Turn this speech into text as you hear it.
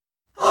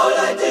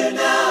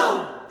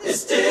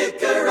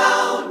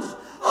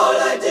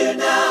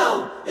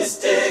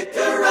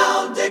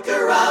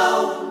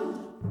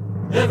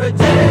Every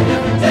day,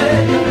 every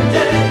day, every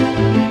day.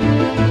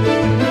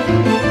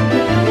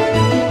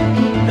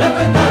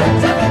 Every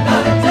night, every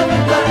night, every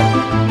night.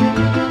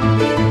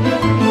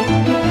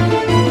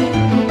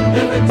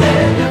 Every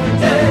day, every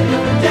day,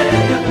 every day,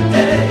 every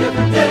day,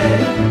 every day.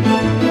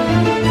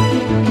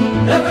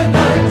 Every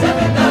night,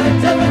 every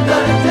night, every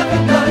night, every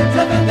night,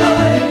 every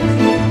night.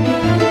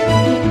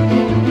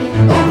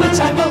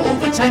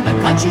 Overtime, I'm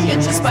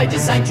conscientious by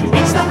design to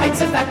reach the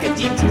heights of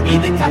academe, to be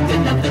the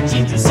captain of the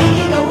team, to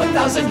CEO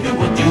 1,000 who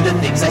will do the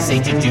things I say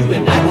to do,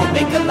 and I will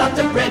make a lot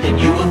of bread and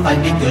you will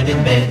find me good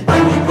in bed. I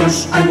will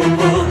push, I will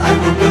pull, I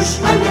will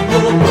push, I will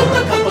pull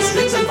a couple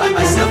strings and find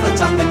myself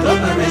atop the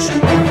cooperation.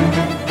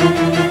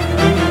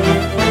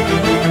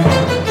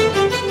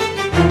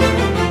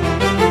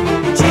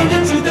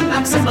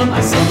 I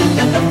send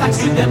them the facts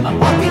to them. A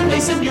pocket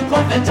place, a new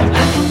Corvette, a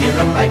landing gear,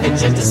 a private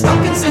jet, a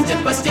stock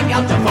incentive, busting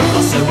out a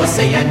vocal, so I'll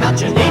say I'm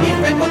out. Your lady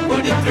friend will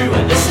put it through.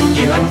 And listen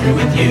here, I'm through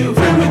with you,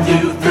 through with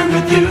you, through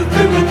with you,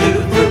 through with you,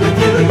 through with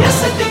you.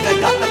 Yes, I think I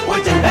got the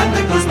point, and bam,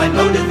 there goes my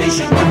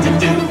motivation. What to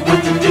do, what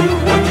to do,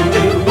 what to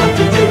do, what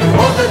to do.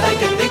 All that I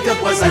could think of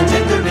was I'm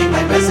tendering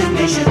my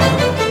resignation.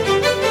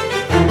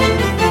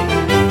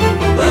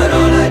 But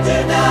all I do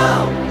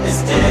now is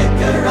stick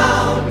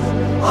around.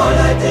 All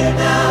I do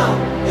now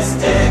is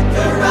stick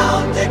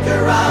around, dick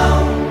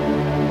around.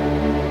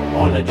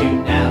 All I do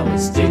now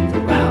is stick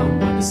around.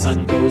 When the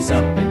sun goes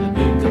up and the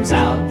moon comes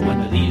out, when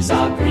the leaves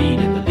are green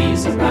and the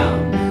leaves are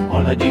brown.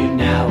 All I do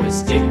now is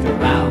stick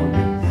around.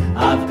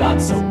 I've got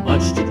so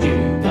much to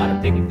do. Gotta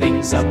pick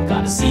things up,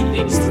 gotta see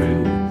things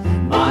through.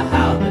 My,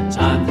 how the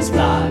time does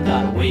fly.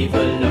 Gotta wave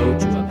hello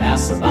to a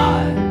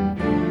passerby.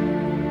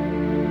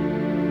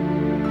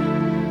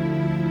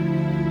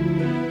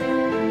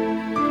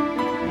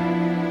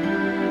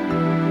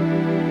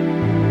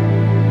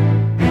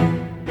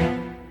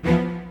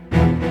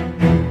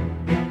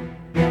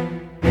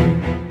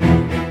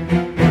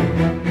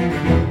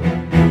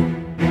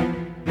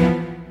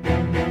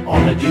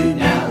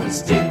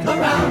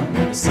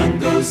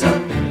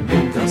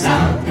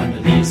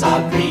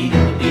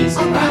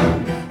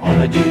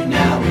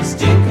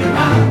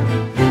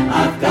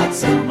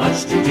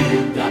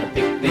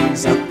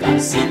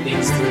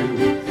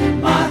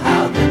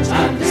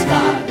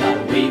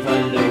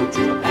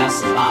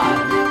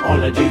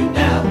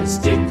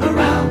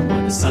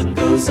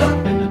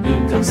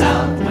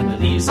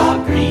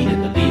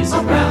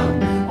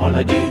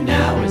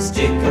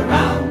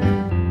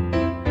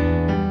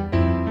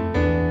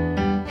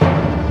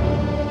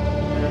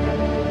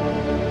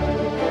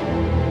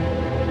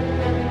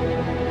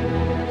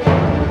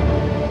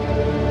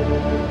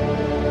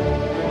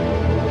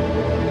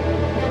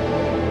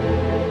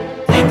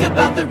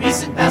 About the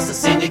recent past, the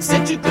cynic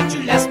said too good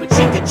to last, but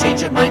she could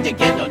change her mind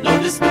again. Oh no,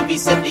 this movie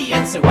said the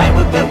end, so I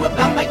will go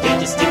about my day,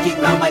 just sticking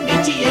around my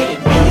métier and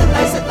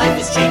realize that life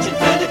is changing,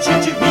 furniture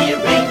to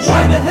rearrange.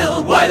 Why the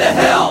hell, why the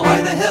hell,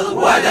 why the hell,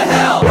 why the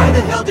hell, why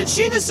the hell did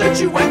she desert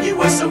you when you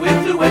were so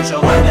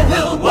influential? Why the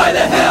hell, why the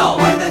hell,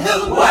 why the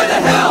hell, why the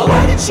hell,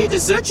 why did she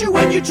desert you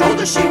when you told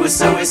her she was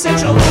so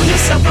essential? Pull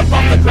yourself up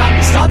off the ground,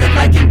 you started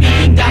liking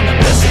being down. The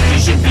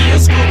persecution via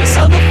school, the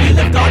subtle feel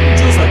of garden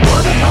tools, like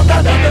what about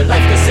that other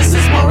life? Cause this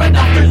is more an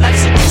afterlife,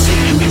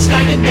 seducing you each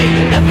night and day.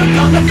 You're never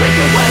gonna break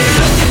away.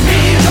 Look at me,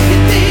 look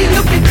at me,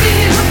 look at me,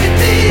 look at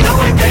me.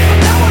 Knowing that from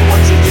now on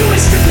what you do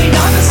is strictly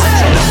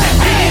non-essential. Look at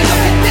me,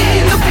 look at me,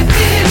 look at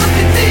me, look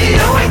at me.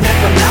 Knowing that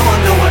from now on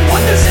no one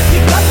wonders if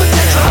you've got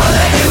potential. All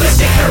I do is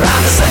stick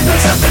around. The sun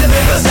goes up and the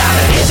moon goes down,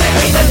 and it's like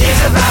green, the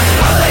leaves are brown.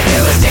 All I do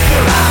is stick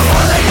around.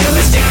 All I do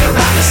is stick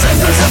around. The sun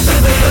goes up and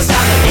the moon goes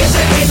down, and it's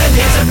like green, the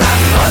leaves are brown.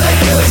 All I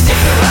do is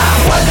stick around.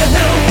 Why the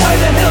hell, why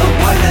the hell,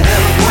 why the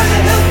hell, why the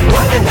hell,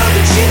 why the hell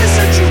did she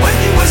desert you when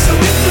you were so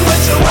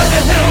influential? Why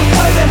the hell,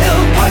 why the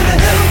hell, why the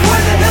hell, why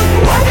the hell,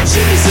 why did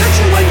she desert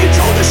you when you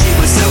told her she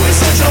was so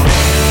essential?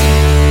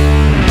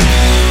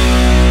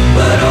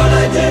 But all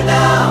I do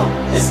now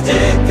is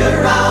stick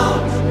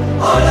around.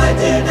 All I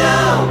do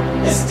now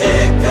is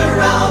stick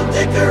around,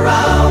 dick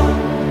around.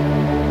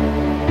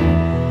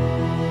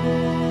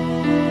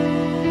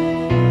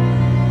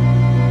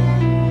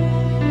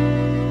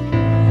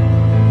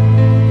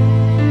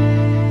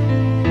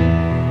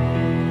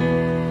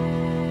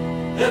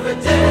 Every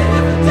day,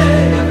 every day,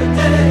 every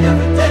day,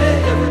 every day,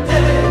 every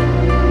day.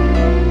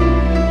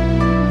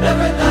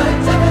 Every night,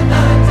 every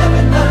night,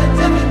 every night,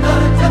 every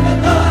night, every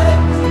night.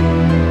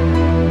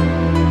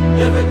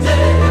 Every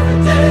day, every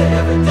day,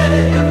 every day,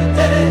 every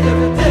day,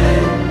 every day.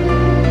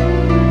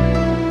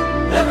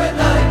 Every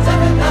night,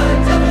 every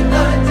night, every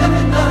night,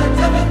 every night,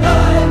 every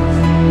night.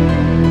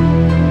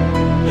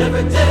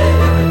 Every day,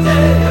 every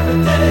day, every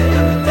day,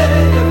 every day,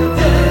 every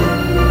day.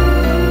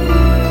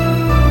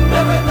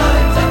 Every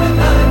night, every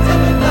night,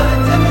 every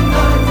night, every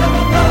night,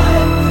 every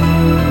night.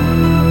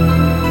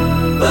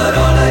 But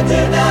all I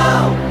do now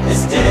is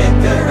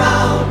stick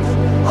around.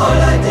 All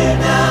I do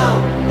now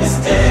is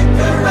stick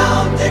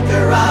around, dick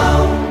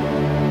around.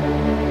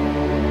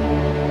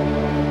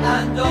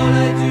 And all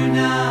I do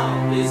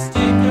now is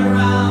stick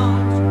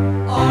around.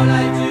 All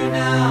I do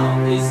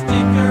now is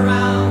stick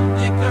around,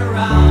 dick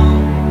around.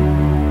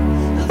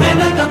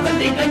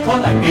 I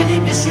call. I really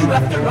miss you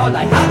after all.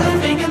 I had a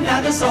thing and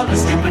that is all a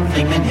stupid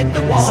thing that hit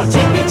the wall. So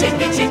take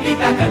me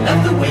back. I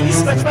love the way you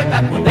scratch my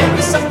back. Well, there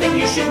is something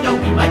you should know.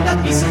 We might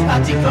not be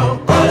simpatico.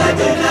 All I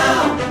do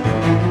now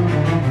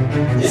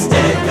is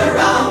stick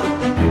around.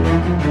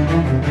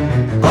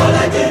 All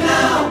I do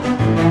now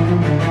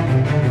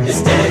is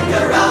stick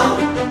around.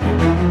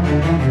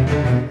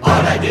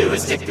 All I do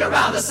is stick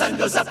around. The sun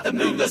goes up, the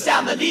moon goes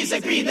down, the leaves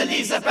are green, the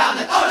leaves are brown,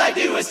 and all I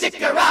do is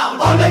stick around.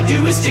 All I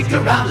do is stick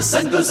around. The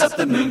sun goes up,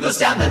 the moon goes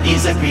down, the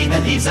leaves are green, the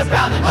leaves are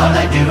brown, and all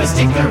I do is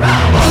stick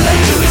around. All I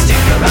do is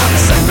stick around.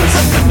 The sun goes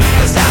up, the moon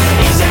goes down, the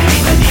leaves are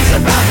green, the leaves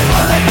are brown, and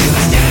all I do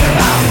is stick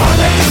around. All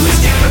I do is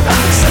stick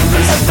around. The sun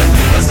goes up, the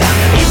moon goes down,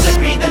 the leaves are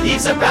green, the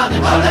leaves are brown,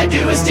 and all I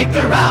do is stick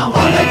around.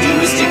 All I do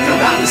is stick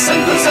around. The sun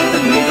goes up, the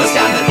moon goes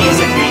down, the leaves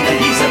are green, the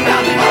leaves are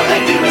brown, and all I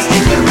do is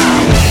stick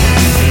around.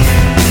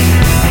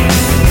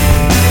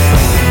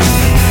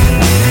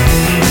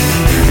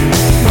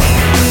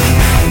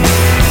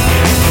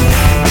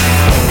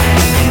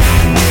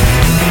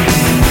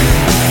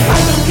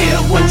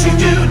 What you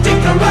do,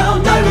 dick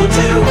around, I will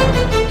do.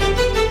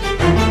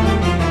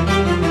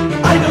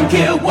 I don't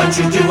care what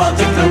you do, I'll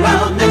dick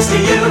around next to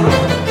you.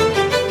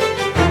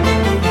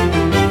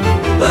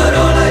 But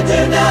all I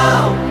do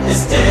now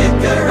is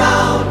dick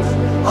around.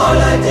 All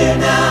I do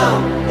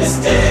now is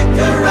dick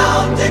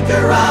around, dick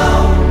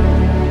around.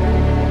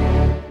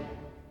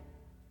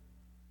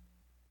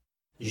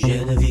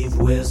 Genevieve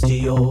wears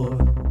Dior,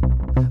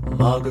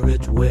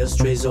 Margaret wears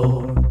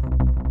Trésor,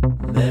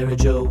 Mary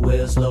Jo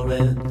wears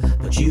Lauren,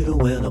 but you don't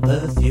wear no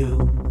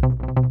perfume.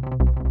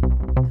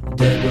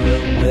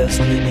 Deborah wears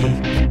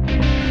Clinique,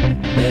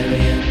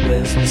 Marianne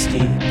wears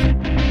Mystique,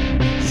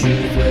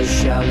 Judith wears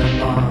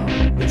Shalimar,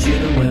 but you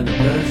don't wear no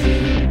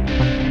perfume.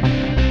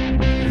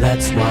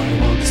 That's why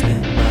I want to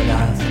spend my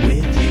life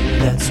with you.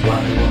 That's why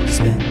I want to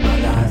spend my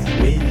life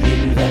with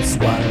you. That's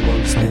why I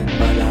want to spend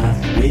my life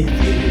with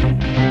you.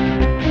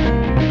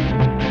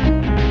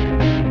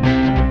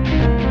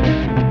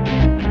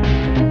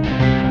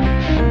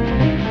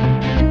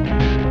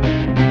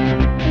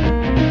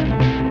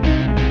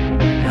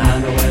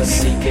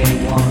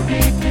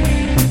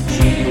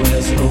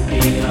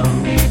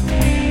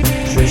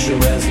 Trisha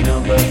wears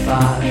number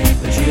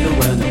 5, but you don't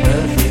wear no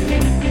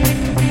perfume.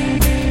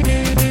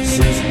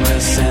 Susan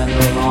wears Saint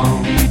Laurent,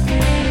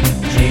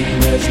 Jeannie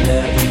wears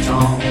Louis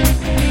Vuitton,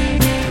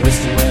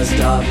 Kristen wears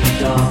David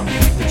Dove,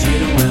 but you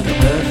don't wear no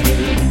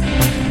perfume.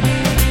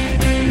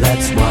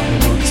 That's why I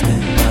want to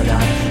spend my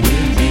life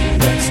with you.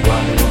 That's why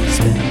I want to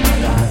spend my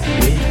life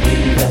with you.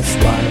 That's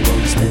why I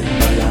want to spend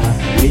my life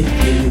with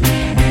you.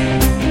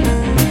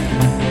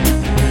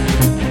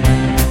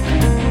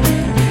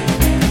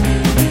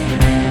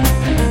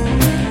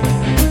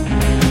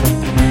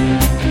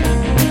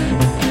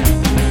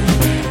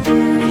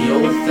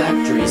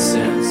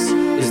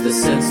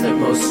 Sense that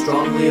most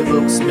strongly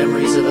evokes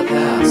memories of the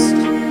past.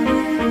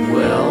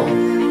 Well,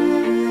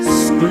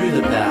 screw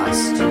the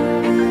past.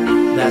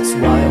 That's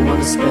why I want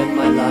to spend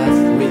my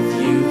life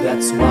with you.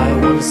 That's why I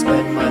want to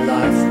spend my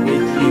life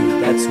with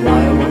you. That's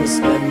why I want to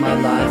spend my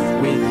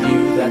life with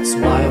you. That's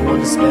why I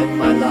want to spend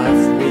my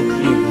life with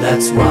you.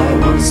 That's why I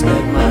want to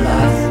spend my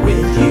life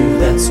with you.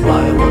 That's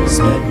why I want to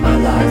spend my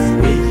life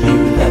with you.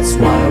 That's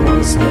why I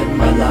want to spend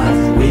my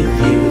life with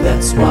you.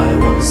 That's why I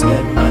want to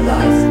spend my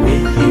life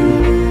with you.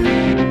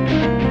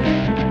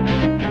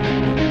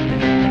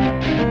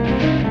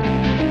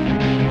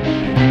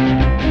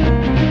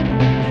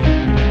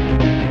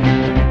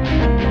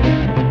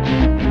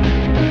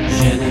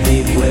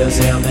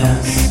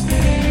 Hermes,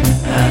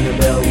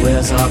 Annabelle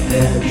wears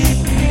Arpège,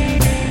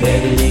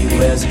 Betty Lee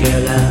wears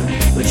Guerlain,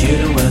 but you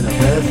don't wear no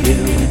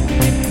perfume.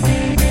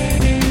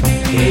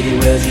 Katie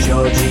wears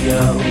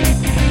Giorgio,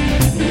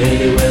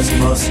 Lily wears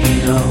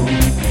Moschino,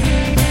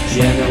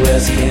 Jenna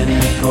wears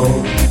Kenneth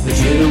Cole, but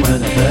you don't wear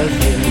no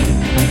perfume.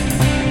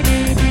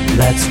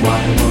 That's why I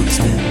want to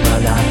spend my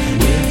life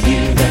with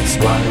you. That's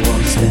why I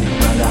want to spend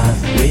my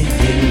life with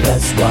you.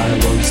 That's why I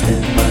want to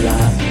spend my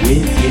life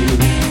with you.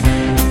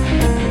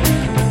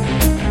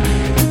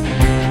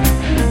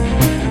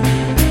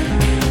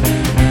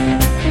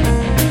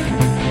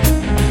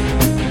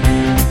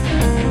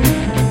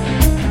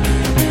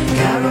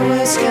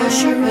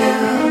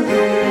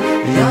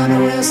 Yana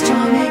wears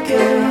Tommy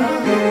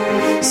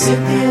Girl,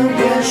 Cynthia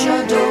wears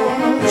J'adore,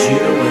 but you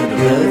don't wear the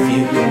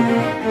perfume.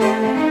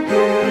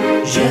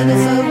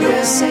 Jennifer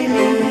wears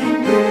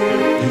Celine,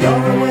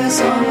 Laura wears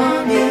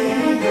Armani,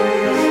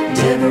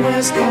 Deborah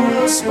wears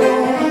Polo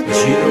Sport, but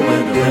you don't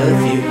wear the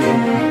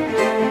perfume.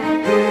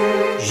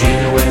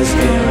 Gina wears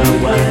Vera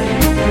Wang,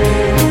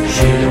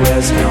 Sheila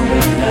wears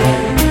Calvin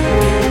Klein,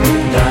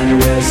 Dinah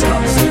wears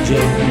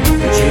Oxygen,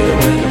 but you don't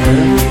wear the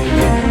perfume.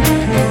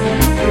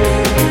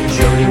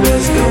 Jody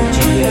wears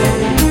Gaultier,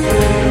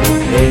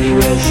 Lady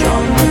wears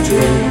Jean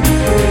Martin,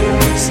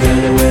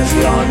 Stella wears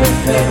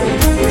Lagerfeld,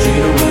 but you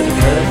don't wear the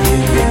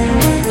perfume.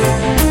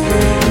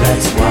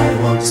 That's why I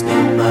want to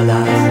spend my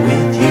life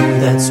with you.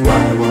 That's why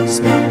I want to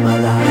spend my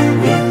life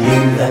with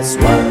you. That's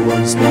why I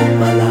want to spend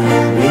my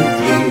life with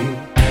you.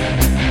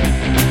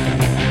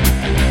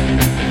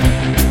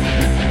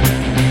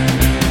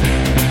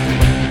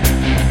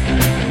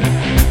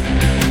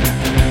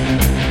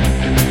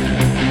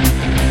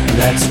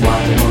 That's why I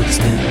wanna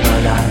spend my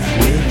life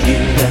with you.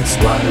 That's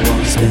why I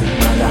wanna spend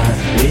my life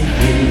with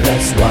you.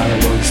 That's why I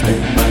wanna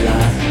spend my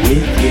life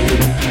with you.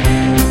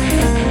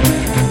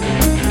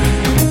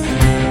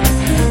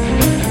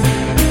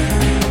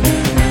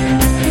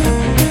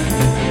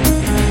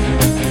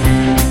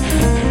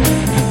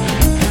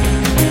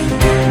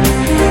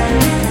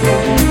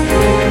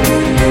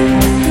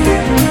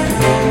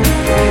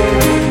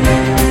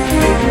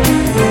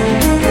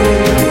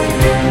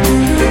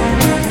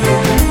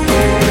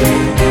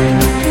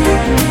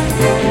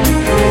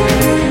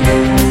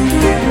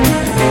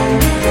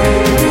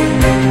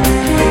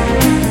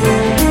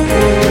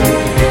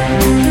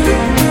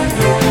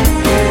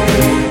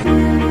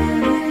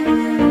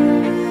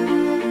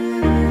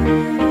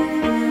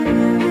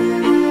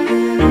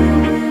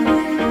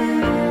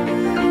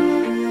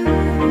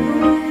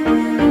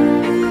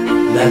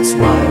 That's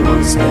why I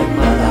wanna spend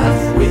my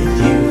life with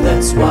you.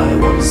 That's why I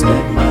wanna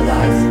spend my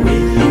life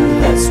with you.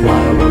 That's why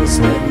I wanna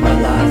spend my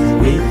life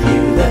with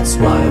you. That's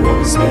why I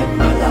wanna spend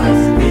my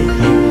life with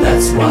you.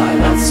 That's why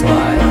my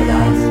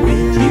life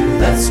with you.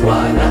 That's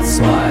why my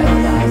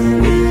life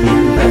with you.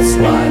 That's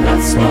why my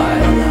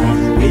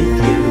life with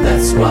you.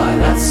 That's why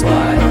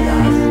my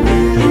life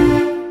with you.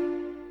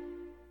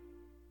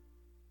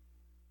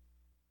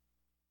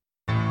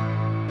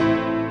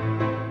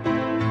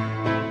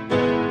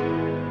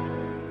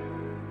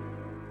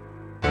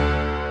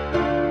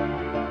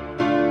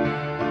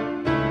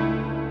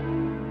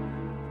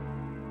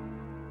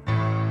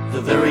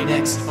 The very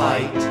next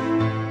fight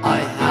I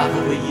have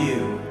over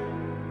you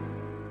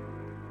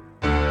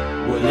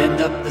will end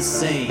up the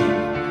same.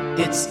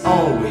 It's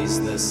always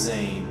the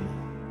same.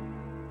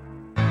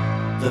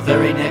 The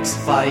very next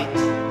fight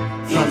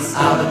from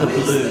out of the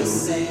blue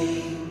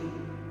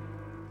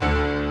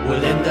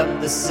will end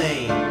up the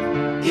same.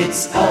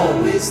 It's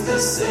always the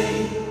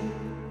same.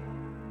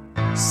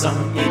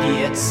 Some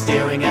idiot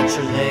staring at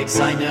your legs,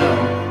 I know.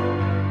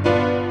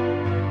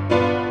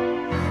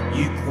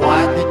 You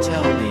quietly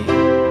tell me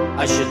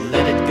I should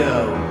let it go.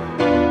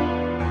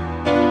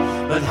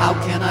 But how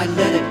can I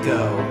let it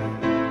go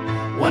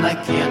when I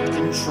can't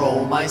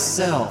control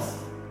myself?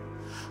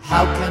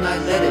 How can I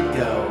let it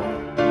go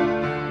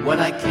when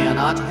I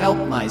cannot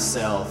help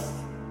myself?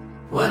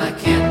 When I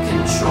can't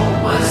control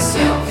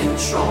myself, I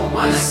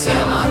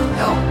cannot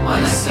help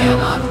myself,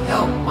 I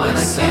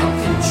can't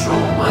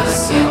control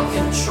myself,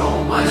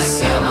 I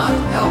cannot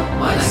help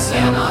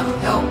myself,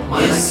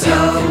 it's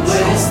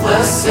always the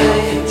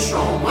same, it's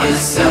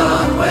always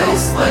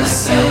the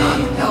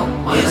same,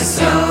 it's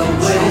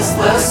always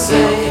the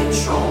same,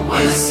 it's always the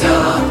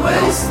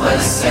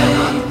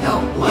same,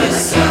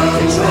 it's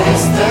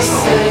always the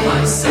same,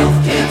 myself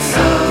can't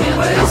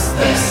always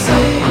the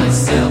same,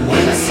 myself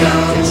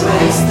it's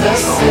always the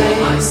same,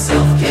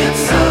 myself can't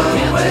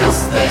always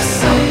the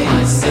same,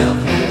 myself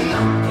can't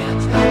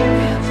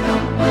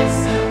help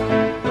myself,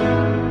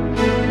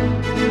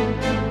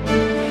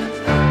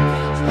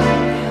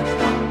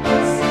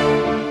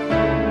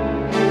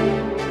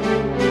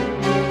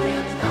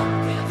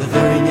 the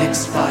very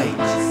next fight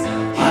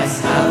I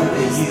have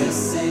with you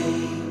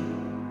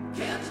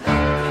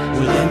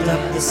will end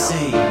up the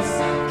same.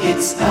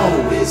 It's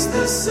always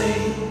the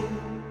same.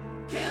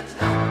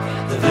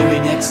 The very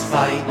next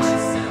fight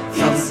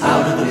from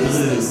out of the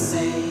blue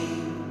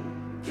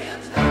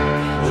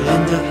will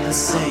end up the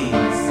same.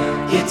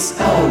 It's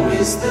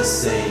always the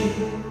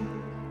same.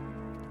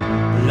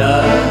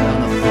 Blood on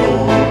the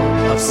floor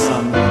of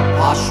some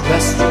posh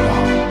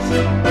restaurant.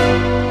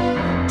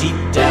 Deep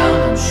down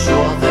I'm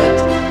sure that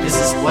this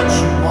is what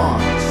you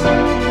want.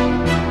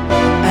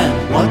 And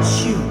what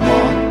you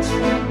want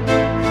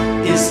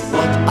is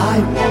what I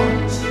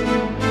want.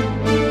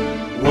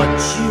 What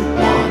you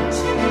want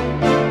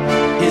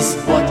is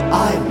what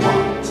I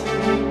want.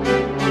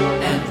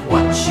 And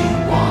what you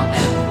want,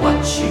 and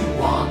what you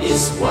want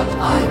is what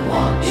I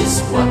want,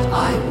 is what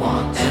I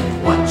want. And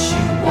what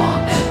you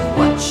want, and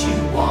what you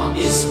want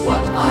is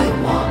what I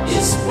want,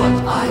 is what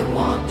I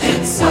want.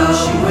 It's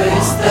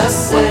always the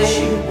same, what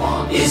you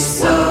want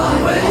is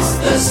always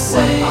the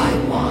same, I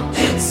want.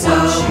 It's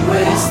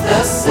always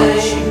the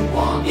same, what you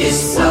want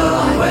is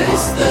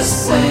always the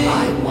same, I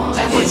want.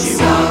 And what you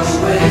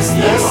always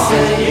the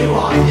same, you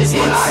want is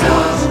what I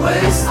want,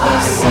 always the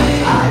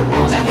same, I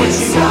want. And what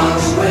you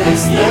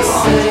always the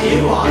same, you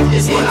want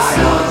is what I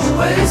want,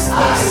 always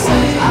the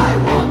same, I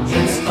want.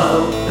 It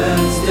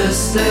opens the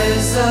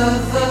stairs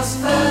of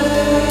affection.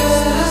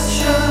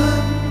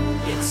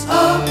 It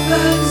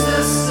opens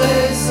the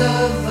stairs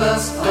of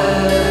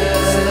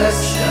affection.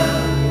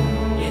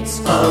 It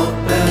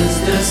opens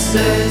the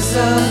stairs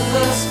of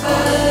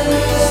affection.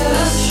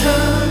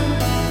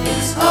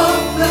 It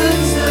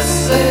opens the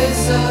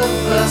stairs of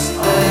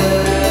affection.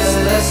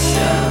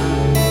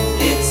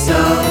 It's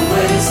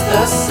always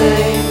the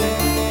same.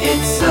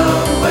 It's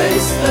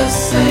always the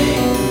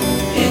same.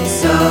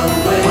 It's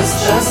always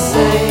the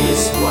same.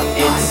 It's what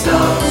it's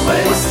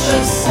always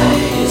the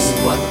same. Is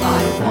what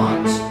I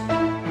want.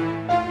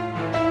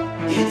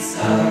 It's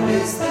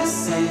always the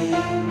same.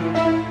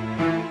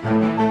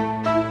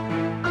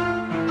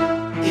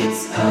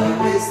 It's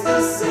always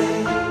the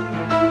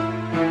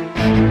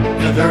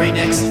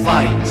very next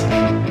fight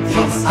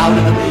from out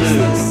of the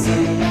blue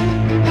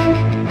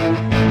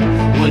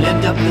will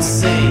end up the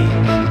same.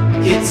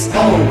 It's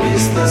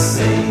always the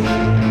same.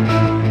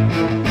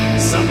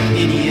 Some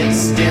idiot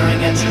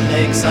staring at your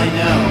legs, I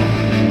know.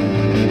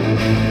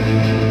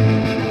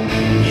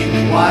 You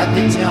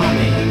quietly tell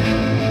me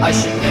I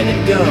should let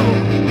it go.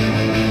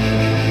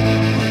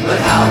 But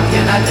how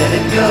can I let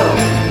it go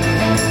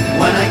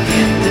when I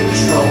can't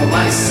control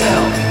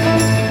myself?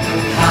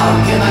 How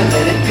can I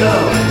let it go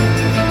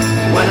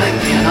when I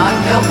cannot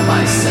help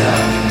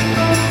myself?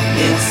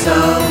 It's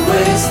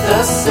always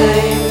the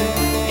same.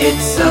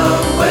 It's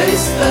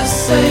always the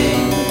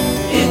same.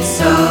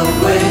 It's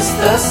always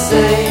the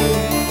same.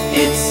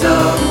 It's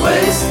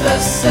always the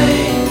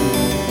same.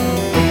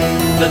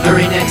 The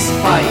very next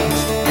fight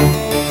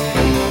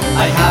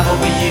I have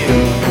over you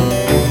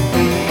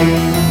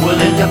will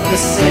end up the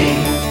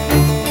same.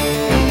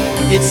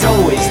 It's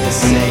always the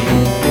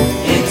same.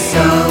 It's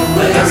always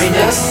the very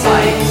next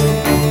fight.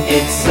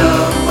 It's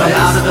always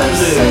out of the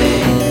blue.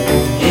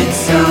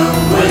 It's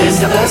always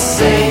the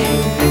same.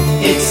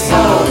 It's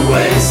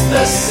always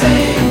the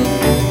same.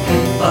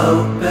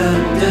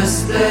 Open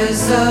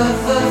displays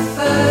of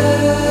affection.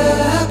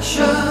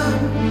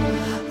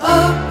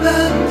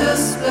 Open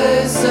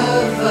displays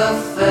of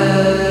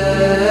affection.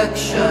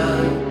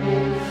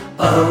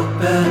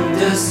 Open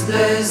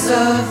displays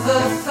of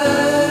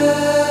affection.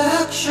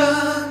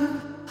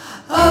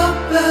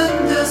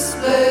 Open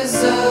displays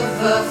of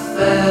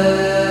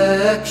affection.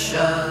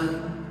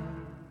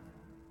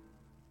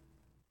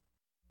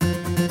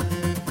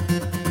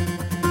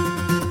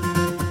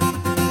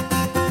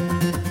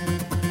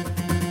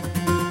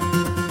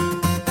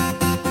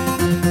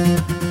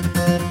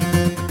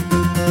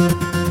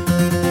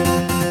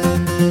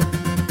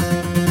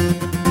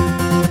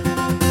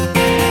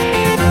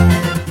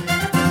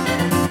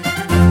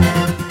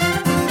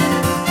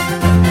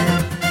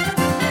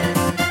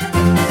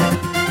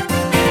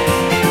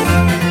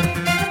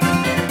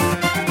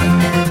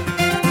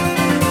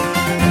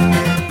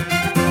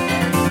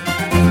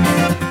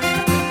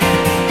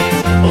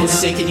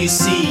 Say, can you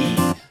see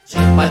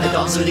by the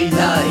dawn's early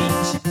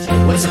light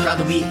what is around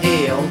that we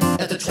hail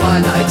at the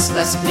twilight's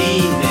last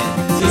gleaming?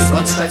 Through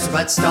broad stripes of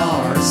bright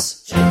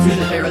stars, through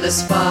the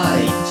perilous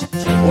fight,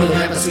 o'er the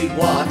ramparts we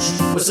watched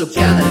were so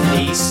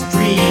gallantly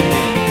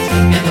streaming,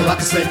 and the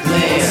rocket's red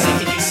glare. Say,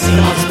 can you see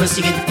the bombs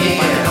bursting in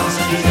air?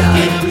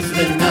 In blue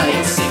through the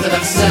night, but our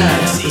flag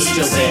was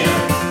still there.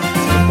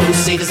 Oh,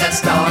 say, does that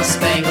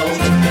star-spangled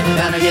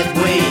banner yet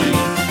wave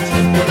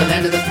o'er the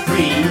land of the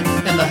free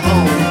and the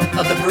home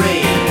of the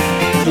brave?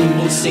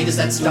 Oh, say, does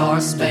that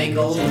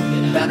star-spangled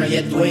banner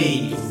yet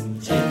wave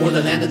o'er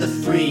the land of the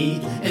free?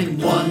 And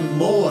one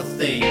more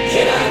thing.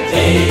 Can I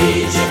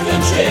fade your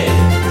country?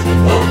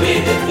 Oh,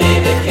 baby,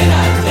 baby, can I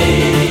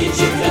fade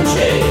your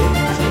country?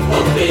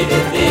 Oh, baby,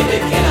 baby,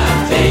 can I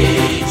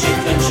fade your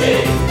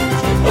country?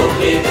 Oh,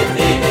 baby,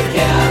 baby,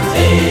 can I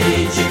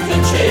fade your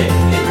country?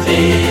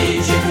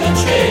 Invade your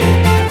country.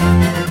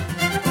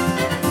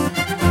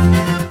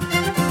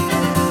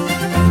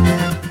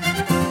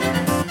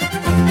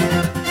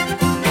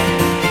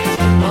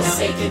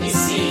 Can you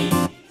see,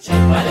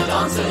 by the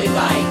dawn's early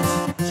light,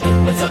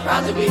 with so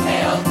proudly we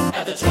hailed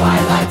at the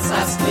twilight's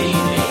last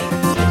gleaming,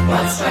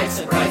 broad stripes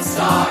and bright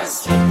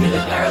stars through the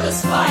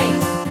perilous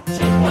fight,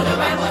 while the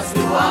ramparts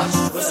we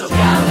watched were so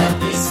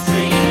gallantly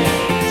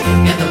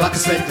streaming, and the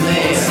rocket's red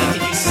glare.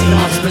 Can you see the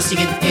bombs bursting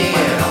in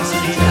air?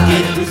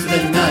 In blue through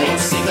the night,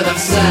 but our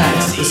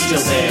flag was still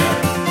there.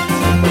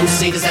 Oh,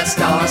 say, does that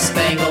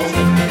star-spangled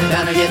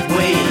banner yet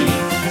wave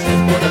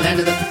o'er the land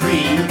of the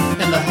free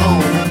and the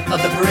home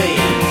of the brave?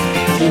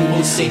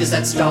 Oh, say, does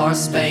that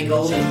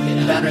star-spangled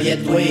banner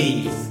yet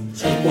wave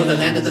o'er the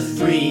land of the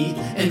free?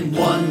 And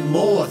one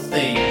more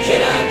thing.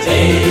 Can I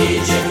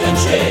fade your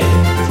country?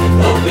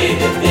 Oh,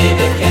 baby,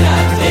 baby, can I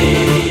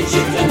fade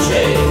your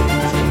country?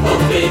 Oh,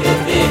 baby,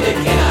 baby,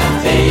 can I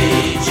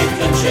fade your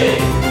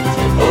country?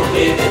 Oh,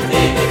 baby,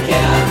 baby,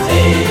 can I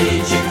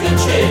fade your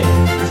country?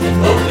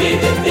 Oh,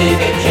 baby,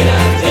 baby, can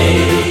I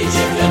fade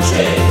your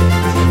country?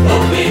 Oh,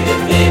 baby,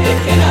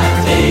 baby, can I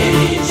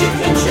fade your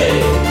country?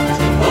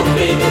 Oh,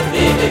 baby,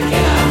 baby,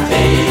 can I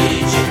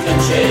fade your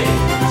country?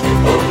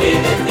 Oh,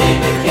 baby,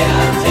 baby, can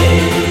I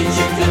fade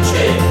your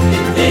country?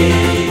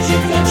 Invade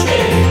your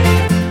country.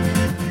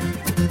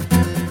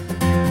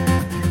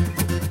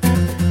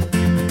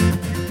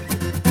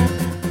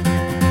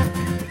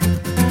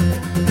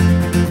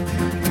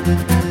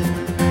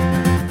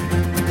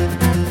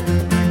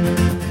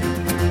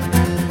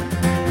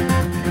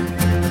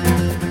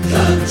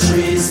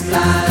 Countries,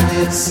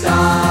 planets,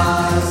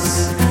 stars,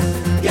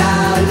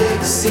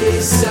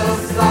 galaxies so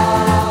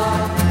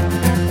far.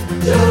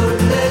 Don't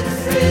let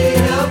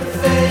freedom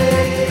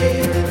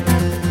fade,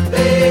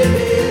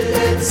 baby,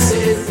 let's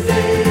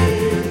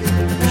invade.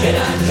 Can I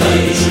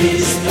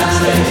countries,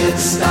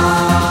 planets,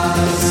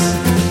 stars,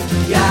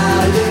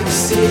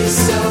 galaxies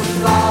so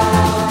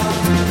far.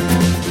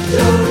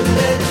 Don't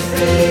let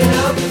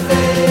freedom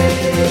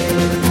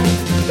fade,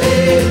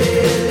 baby,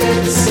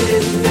 let's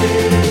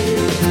invade.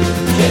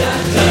 Can I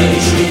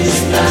countries,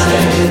 planets,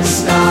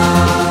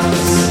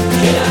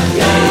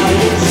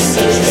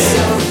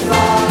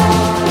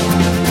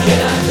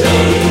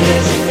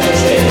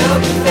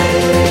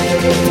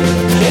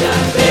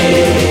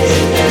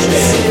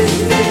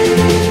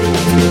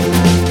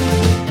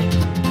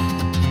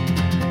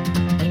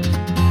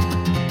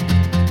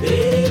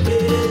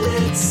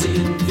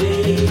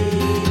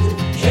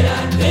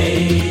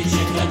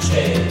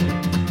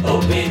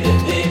 baby,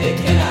 baby,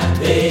 can I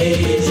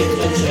invade your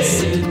country?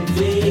 Let's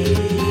invade.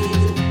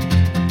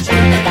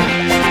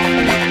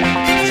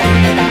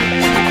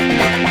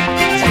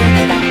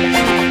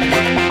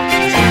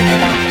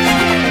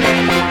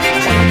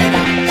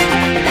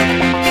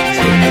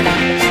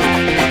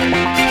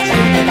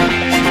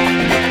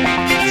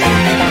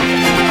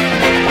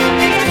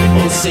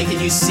 Oh, say can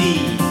you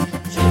see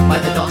by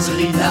the dawn's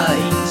early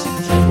light,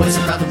 where's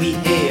the crowd that we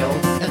hail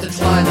at the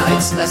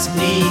twilight's last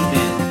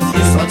gleaming?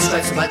 These broad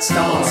stripes of bright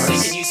stars,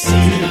 say can you see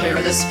through the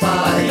perilous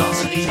fight,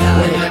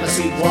 where the lamps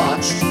we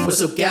watched were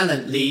so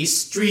gallantly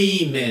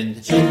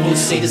streaming? Oh,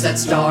 say does that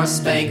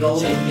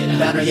star-spangled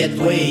banner yet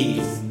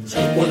wave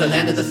o'er the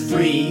land of the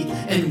free?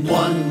 And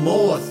one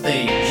more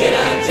thing, can I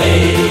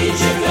invade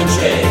your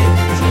country?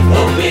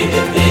 Oh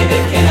baby, baby,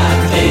 can I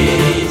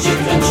invade your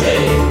country?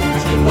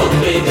 Oh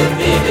baby,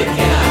 baby,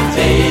 can I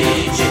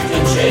invade your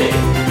country?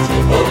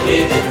 Oh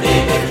baby,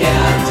 baby, can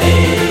I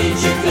invade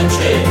your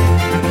country?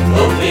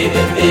 Oh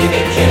baby,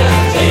 baby, can I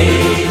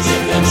invade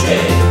your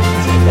country?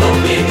 Oh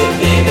baby,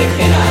 baby,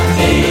 can I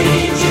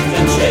invade your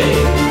country?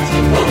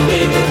 Oh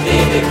baby,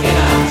 baby, can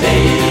I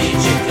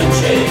invade your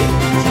country?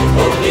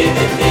 Oh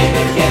baby,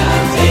 baby, can I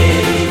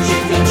invade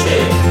your country?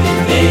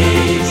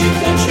 Invade your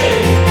country.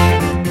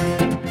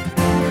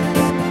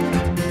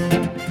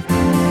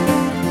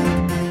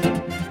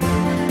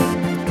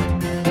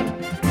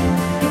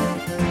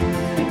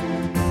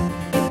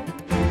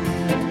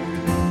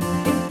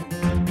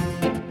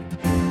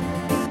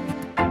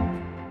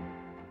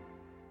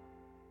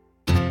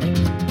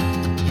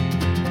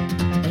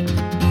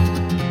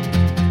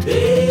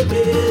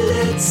 Baby,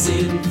 let's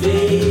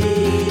invade.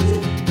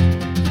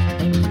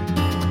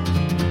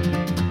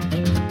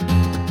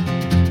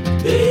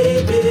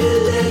 Baby,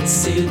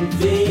 let's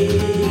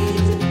invade.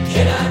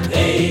 Can I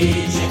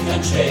invade your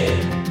country?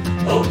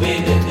 Oh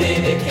baby,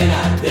 baby, can I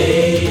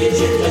invade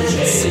your country?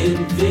 Let's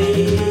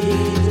invade.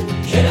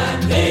 Can I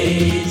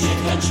invade your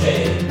country?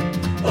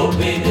 Oh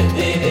baby,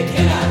 baby,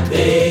 can I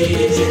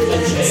invade your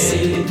country? Let's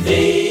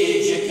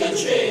invade your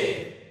country.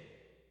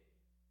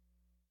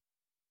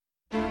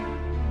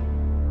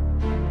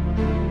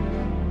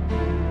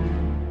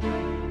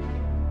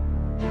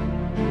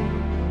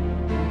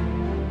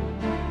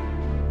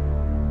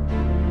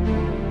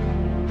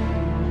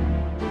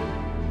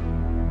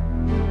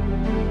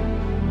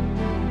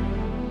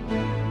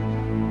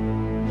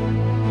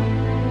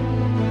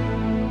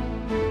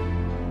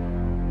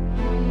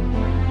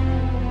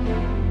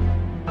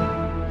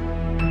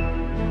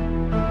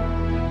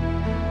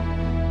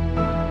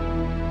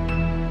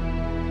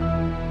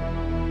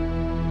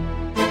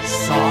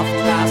 Soft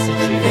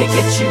passages, they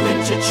get you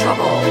into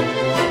trouble.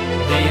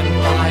 They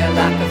imply a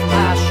lack of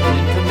passion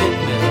and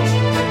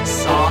commitment.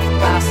 Soft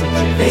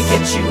passages, they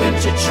get you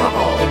into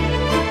trouble.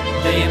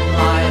 They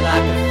imply a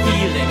lack of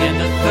feeling and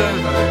a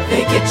fervor.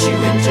 They get you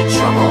into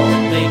trouble.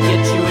 They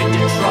get you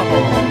into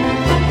trouble.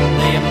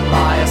 They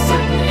imply a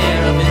certain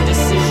air of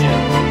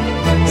indecision.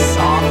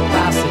 Soft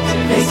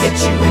passages, they get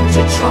you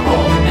into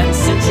trouble. And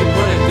since you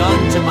put a gun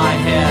to my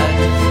head,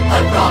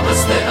 I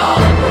promise that I'll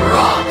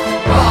rock,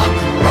 rock,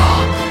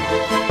 rock.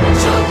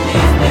 Don't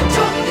leave me,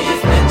 don't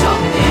leave me,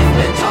 don't leave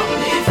me, don't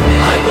leave me.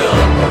 I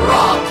will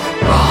rock,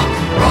 rock,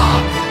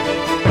 rock.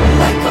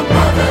 Like a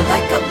mother,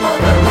 like a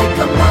mother, like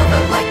a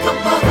mother, like a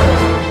mother.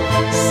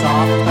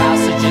 Soft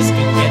passages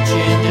can get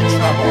you into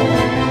trouble.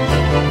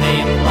 They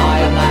imply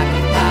a lack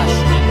of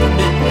passion and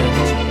commitment.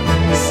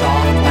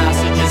 Soft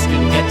passages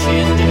can get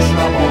you into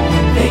trouble.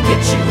 They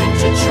get you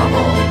into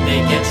trouble. They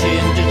get you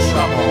into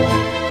trouble.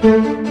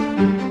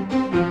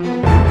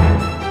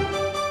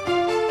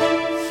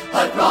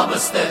 I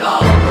promise that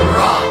I'll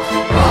rock,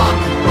 rock,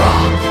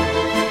 rock.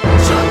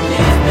 Don't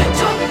leave me,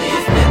 don't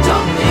leave me,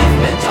 don't leave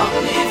me, don't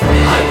leave me.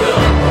 I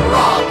will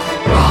rock,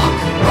 rock,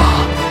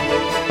 rock.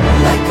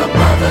 Like a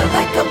mother,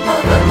 like a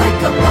mother,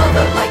 like a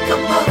mother, like a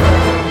mother.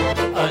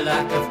 A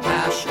lack of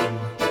passion,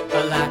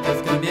 a lack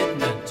of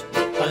commitment,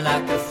 a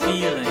lack of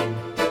feeling,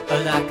 a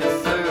lack of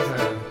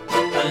fervor,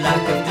 a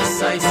lack of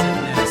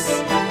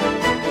decisiveness.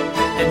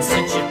 And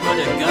since you put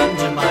a gun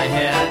to my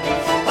head,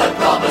 I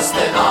promise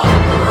that I'll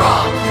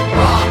rock,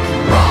 rock,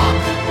 rock.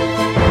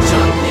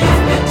 Don't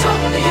leave me,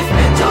 don't leave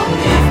me, don't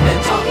leave me,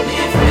 don't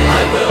leave me.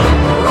 I will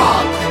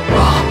rock,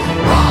 rock,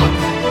 rock.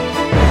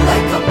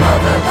 Like a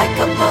mother, like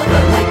a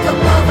mother, like a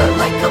mother,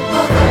 like a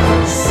mother.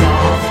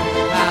 Soft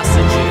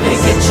passages, they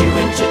get you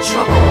into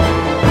trouble.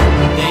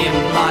 They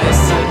imply a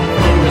certain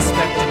low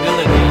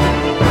respectability,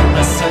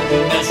 a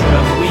certain measure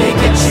of weakness. They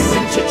get you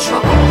into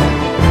trouble.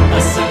 A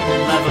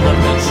certain level of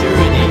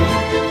maturity.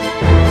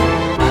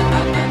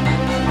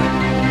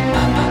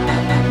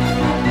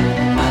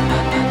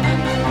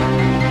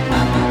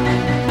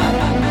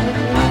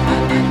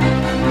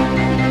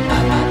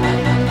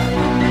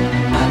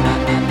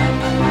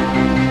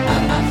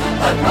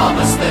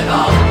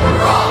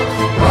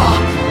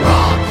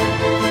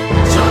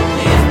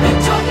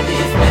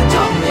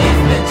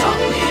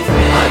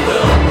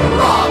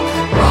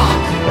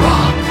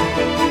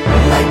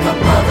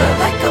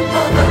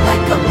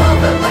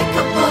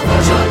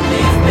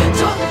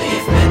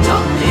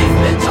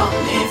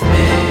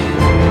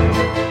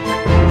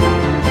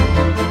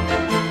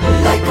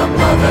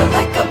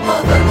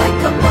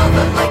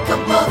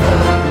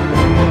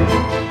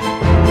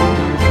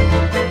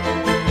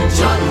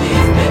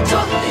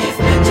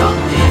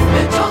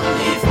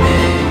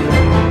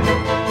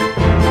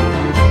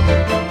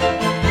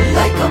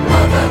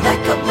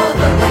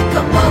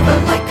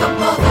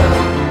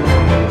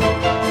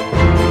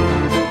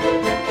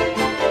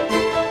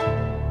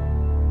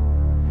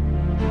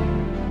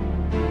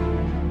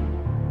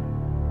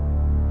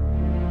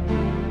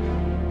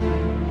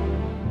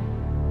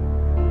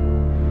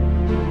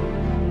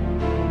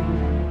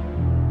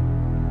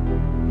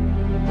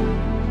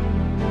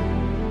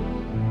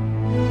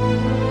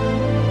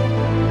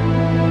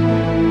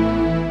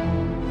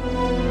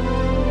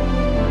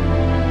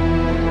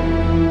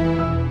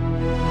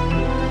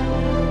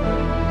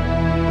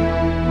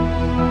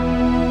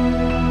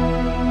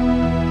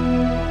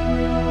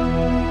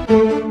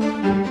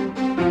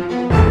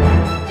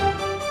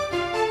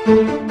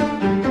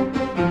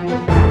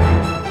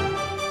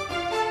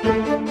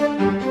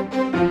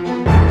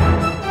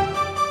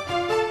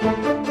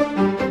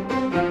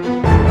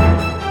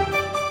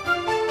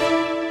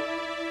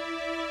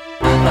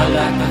 A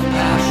lack of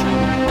passion,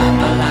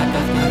 a lack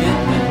of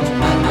commitment,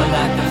 a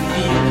lack of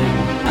feeling,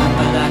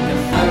 a lack of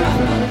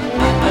fervor,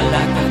 a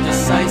lack of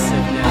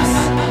decisiveness.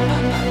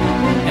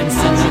 And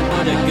since you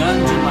put a gun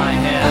to my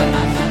head,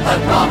 I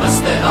promise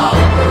that I'll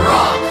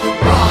rock,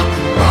 rock,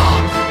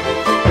 rock.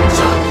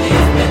 Don't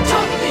leave me,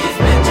 don't leave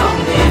me, don't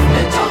leave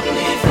me, don't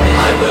leave me.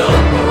 I will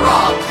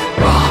rock,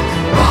 rock,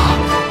 rock.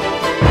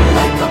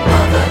 Like a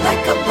mother,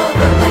 like a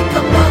mother, like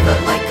a mother,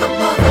 like a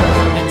mother.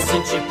 And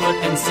since you put,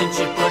 and since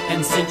you put,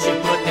 and since you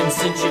put, and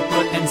since you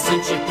put, and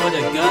since you put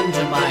a gun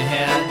to my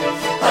head,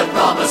 I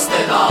promise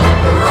that I'll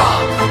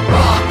rock,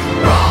 rock,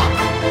 rock.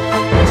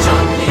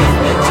 Don't leave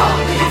me,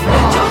 don't leave me,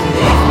 don't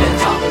leave me,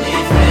 don't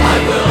leave me. I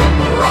will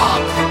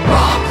rock,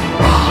 rock,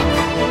 rock.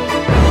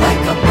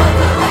 Like a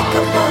mother, like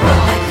a mother,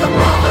 like a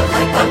mother,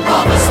 like a mother. I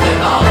promise that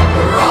I'll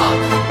rock,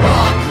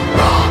 rock,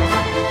 rock.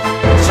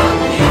 Don't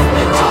leave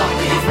me, don't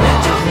leave me,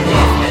 don't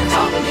leave me,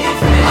 don't leave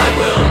me. I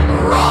will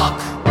rock,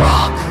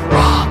 rock,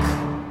 rock.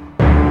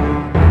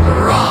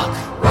 Rock,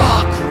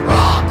 rock,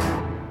 rock.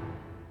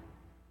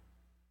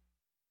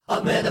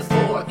 A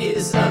metaphor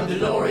is a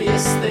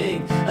glorious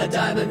thing, a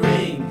diamond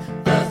ring,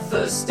 the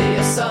first day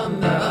of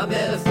summer. A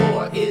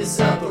metaphor is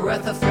a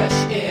breath of fresh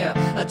air,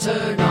 a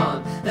turn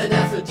on, an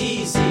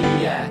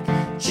aphrodisiac.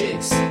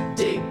 Chicks,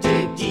 dig,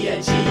 dig,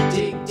 D-I-G,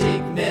 dig,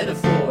 dig,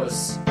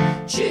 metaphors.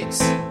 Chicks,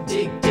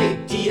 dig,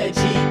 dig,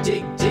 D-I-G,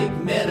 dig, dig,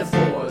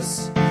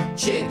 metaphors.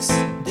 Chicks,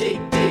 dig,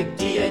 dig,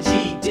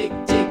 D-I-G, dig,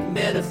 dig,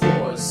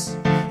 metaphors.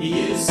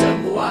 Use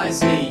them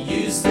wisely,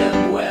 use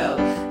them well,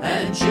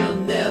 and you'll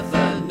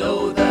never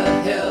know the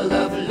hell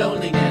of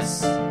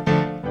loneliness.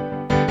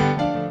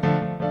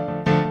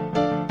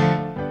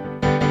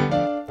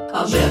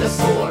 A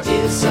metaphor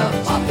is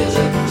a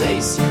popular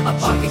place, a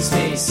parking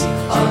space,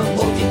 a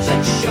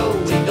multiplex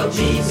showing a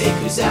remake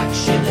whose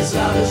action is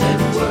louder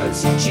than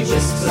words. She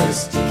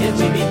whispers, can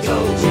we be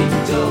going,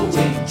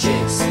 going?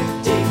 Chicks,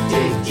 dig,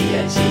 dig,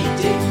 D-I-G,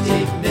 dig,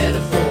 dig,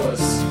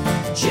 metaphors.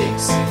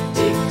 Chicks,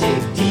 dig,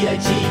 dig,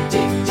 D-I-G,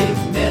 dig, dig,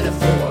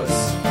 metaphors.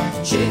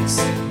 Chicks,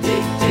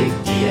 dig, dig,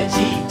 D-I-G,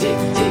 dig,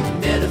 dig,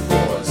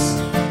 metaphors.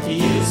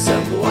 Use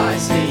them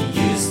wisely,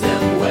 use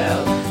them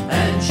well,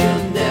 and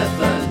you'll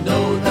never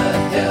know the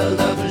hell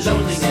of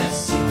loneliness.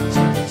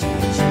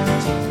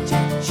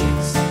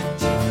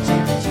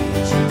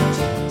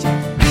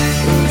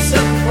 Who's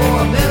up for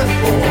a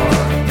metaphor?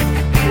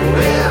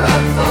 We're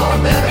up for a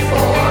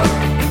metaphor.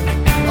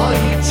 All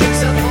you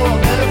chicks up for a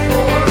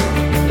metaphor?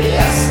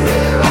 Yes,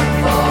 we're up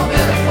for a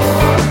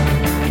metaphor.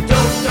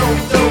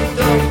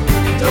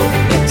 Don't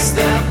mix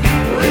them.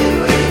 We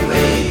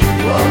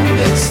won't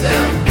mix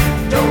them.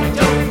 Don't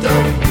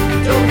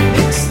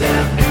mix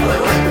them. We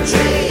won't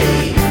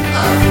dream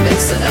of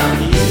mixing them.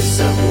 Use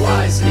them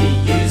wisely,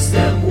 use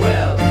them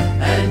well,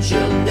 and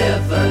you'll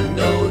never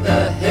know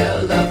the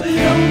hell of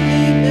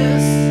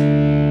loneliness.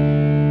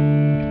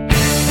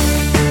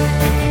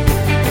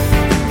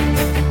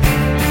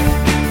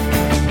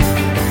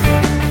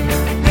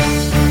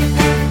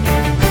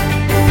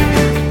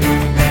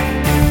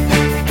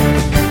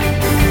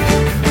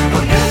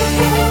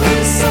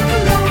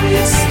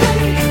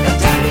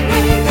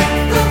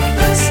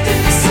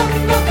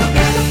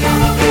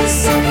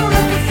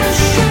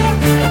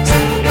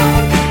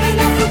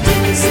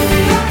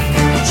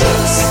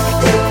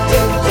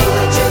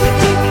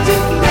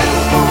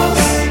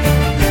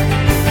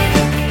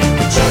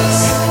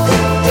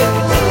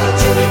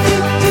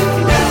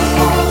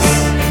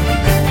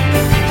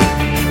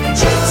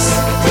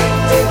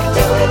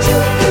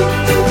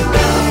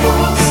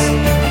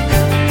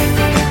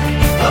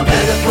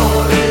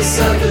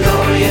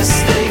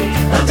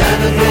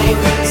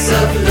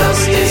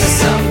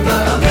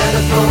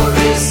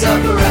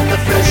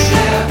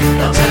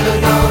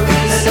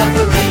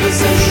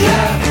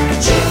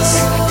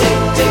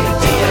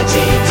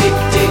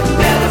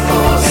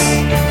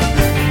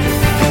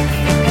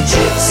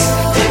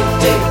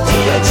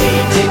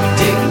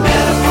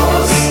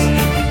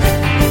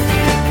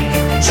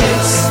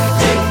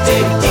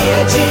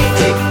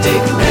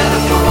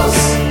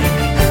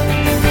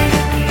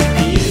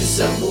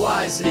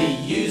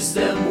 Use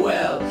them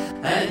well,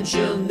 and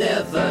you'll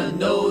never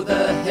know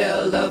the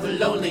hell of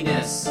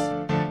loneliness.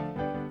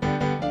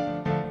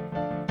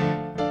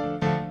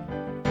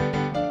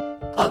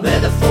 A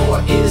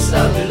metaphor is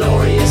a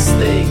glorious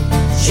thing.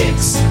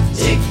 Chicks,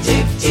 dig,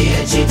 dig,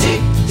 D-I-G,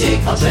 dig, dig.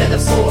 A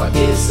metaphor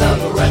is a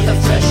breath of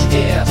fresh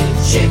air.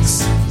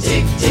 Chicks,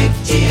 dig, dig,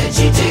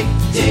 D-I-G, dig,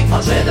 dig.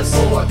 A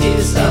metaphor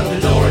is a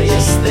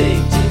glorious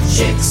thing.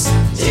 Chicks,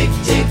 dig,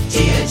 dig,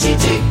 D-I-G,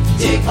 dig,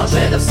 dig. A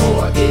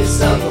metaphor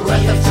is a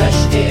breath of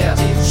fresh air.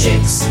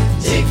 Chicks,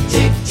 dig,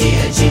 dig,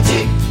 D-I-G,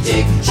 dig,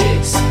 dig.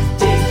 Chicks,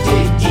 dig,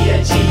 dig,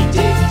 D-I-G,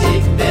 dig,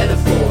 dig.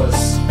 Metaphors.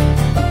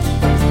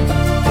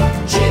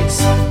 Chicks,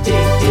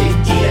 dig, dig,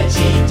 D-I-G,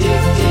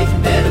 dig, dig.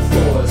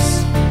 Metaphors.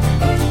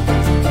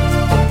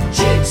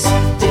 Chicks,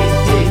 dig,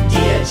 dig,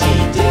 D-I-G.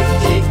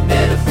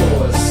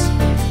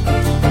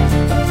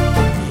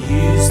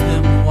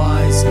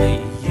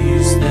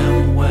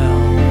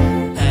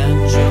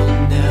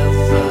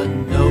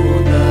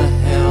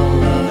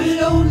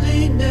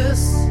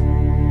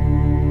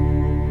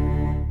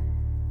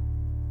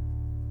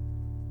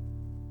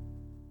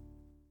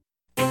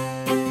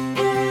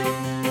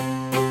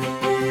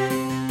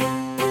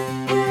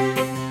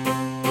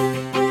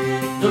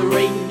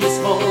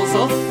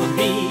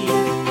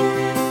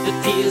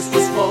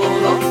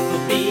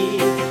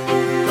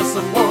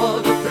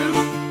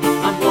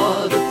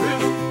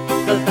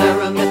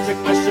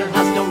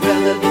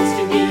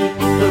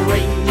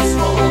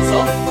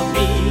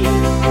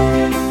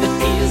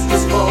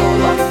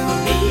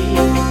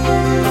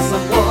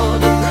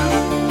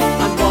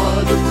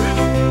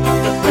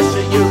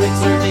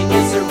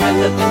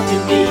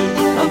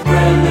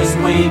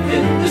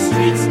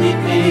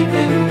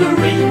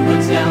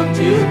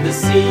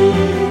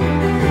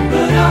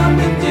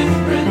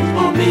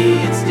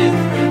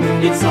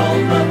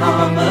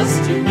 Bahamas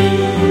to me.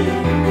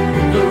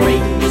 The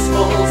rain just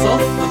falls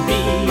off of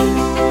me,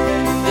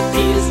 the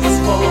tears just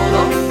fall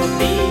off of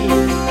me.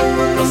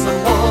 'Cause I'm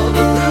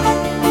waterproof,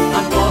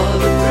 I'm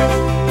waterproof.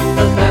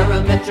 The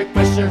barometric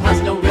pressure has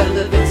no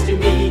relevance to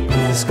me.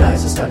 The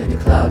skies are starting to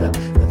cloud up,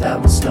 but that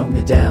won't slow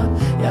me down.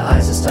 Your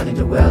eyes are starting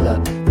to well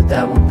up, but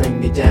that won't bring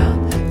me down.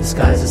 The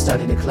skies are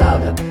starting to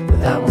cloud up, but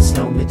that won't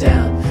slow me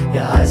down.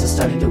 Your eyes are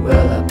starting to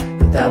well up,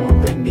 but that won't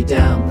bring me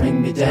down,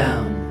 bring me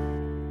down.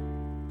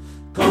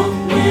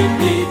 Come with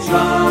me,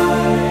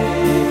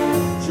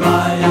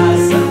 dry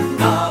as a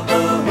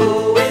Navajo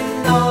in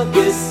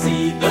August.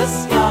 See the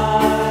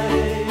sky,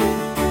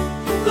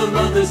 the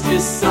mothers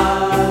just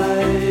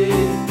sigh,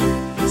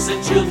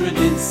 send children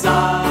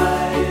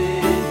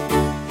inside.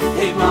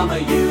 Hey mama,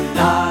 you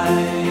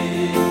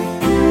lie.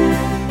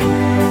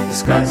 The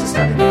skies are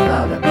starting to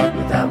cloud up,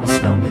 but that won't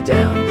slow me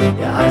down.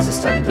 Your eyes are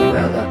starting to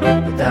well up,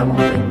 but that won't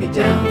bring me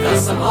down.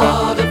 'Cause I'm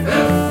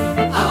waterproof,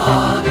 I'm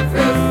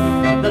waterproof.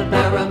 The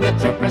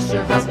barometric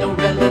pressure has no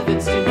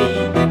relevance to me.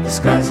 The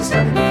skies are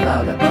starting to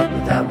cloud up,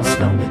 but that won't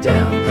slow me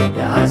down.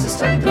 Your eyes are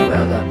starting to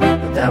well up,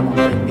 but that won't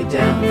bring me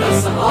down.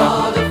 'Cause I'm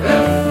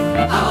waterproof,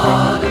 I'm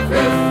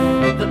waterproof.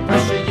 The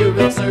pressure you're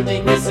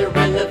exerting is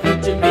irrelevant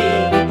to me.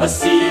 I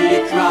see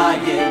you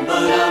crying,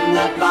 but I'm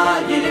not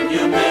buying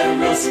your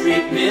Meryl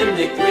Streep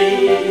mimicry.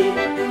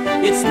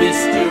 It's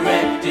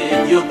misdirected,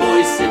 your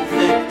voice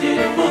inflected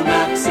for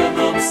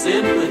maximum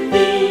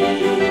sympathy.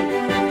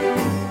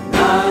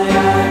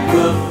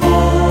 Niagara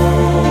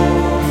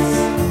Falls,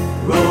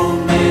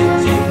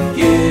 romantic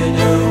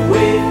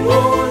getaway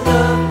for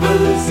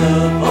lovers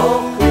of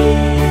all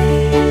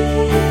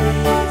creeds.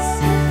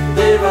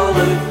 They're all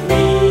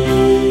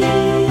agree,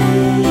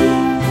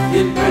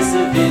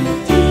 impressive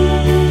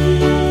indeed,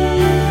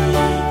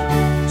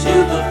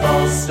 till the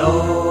falls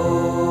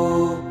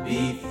stall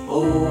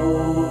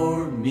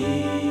before me.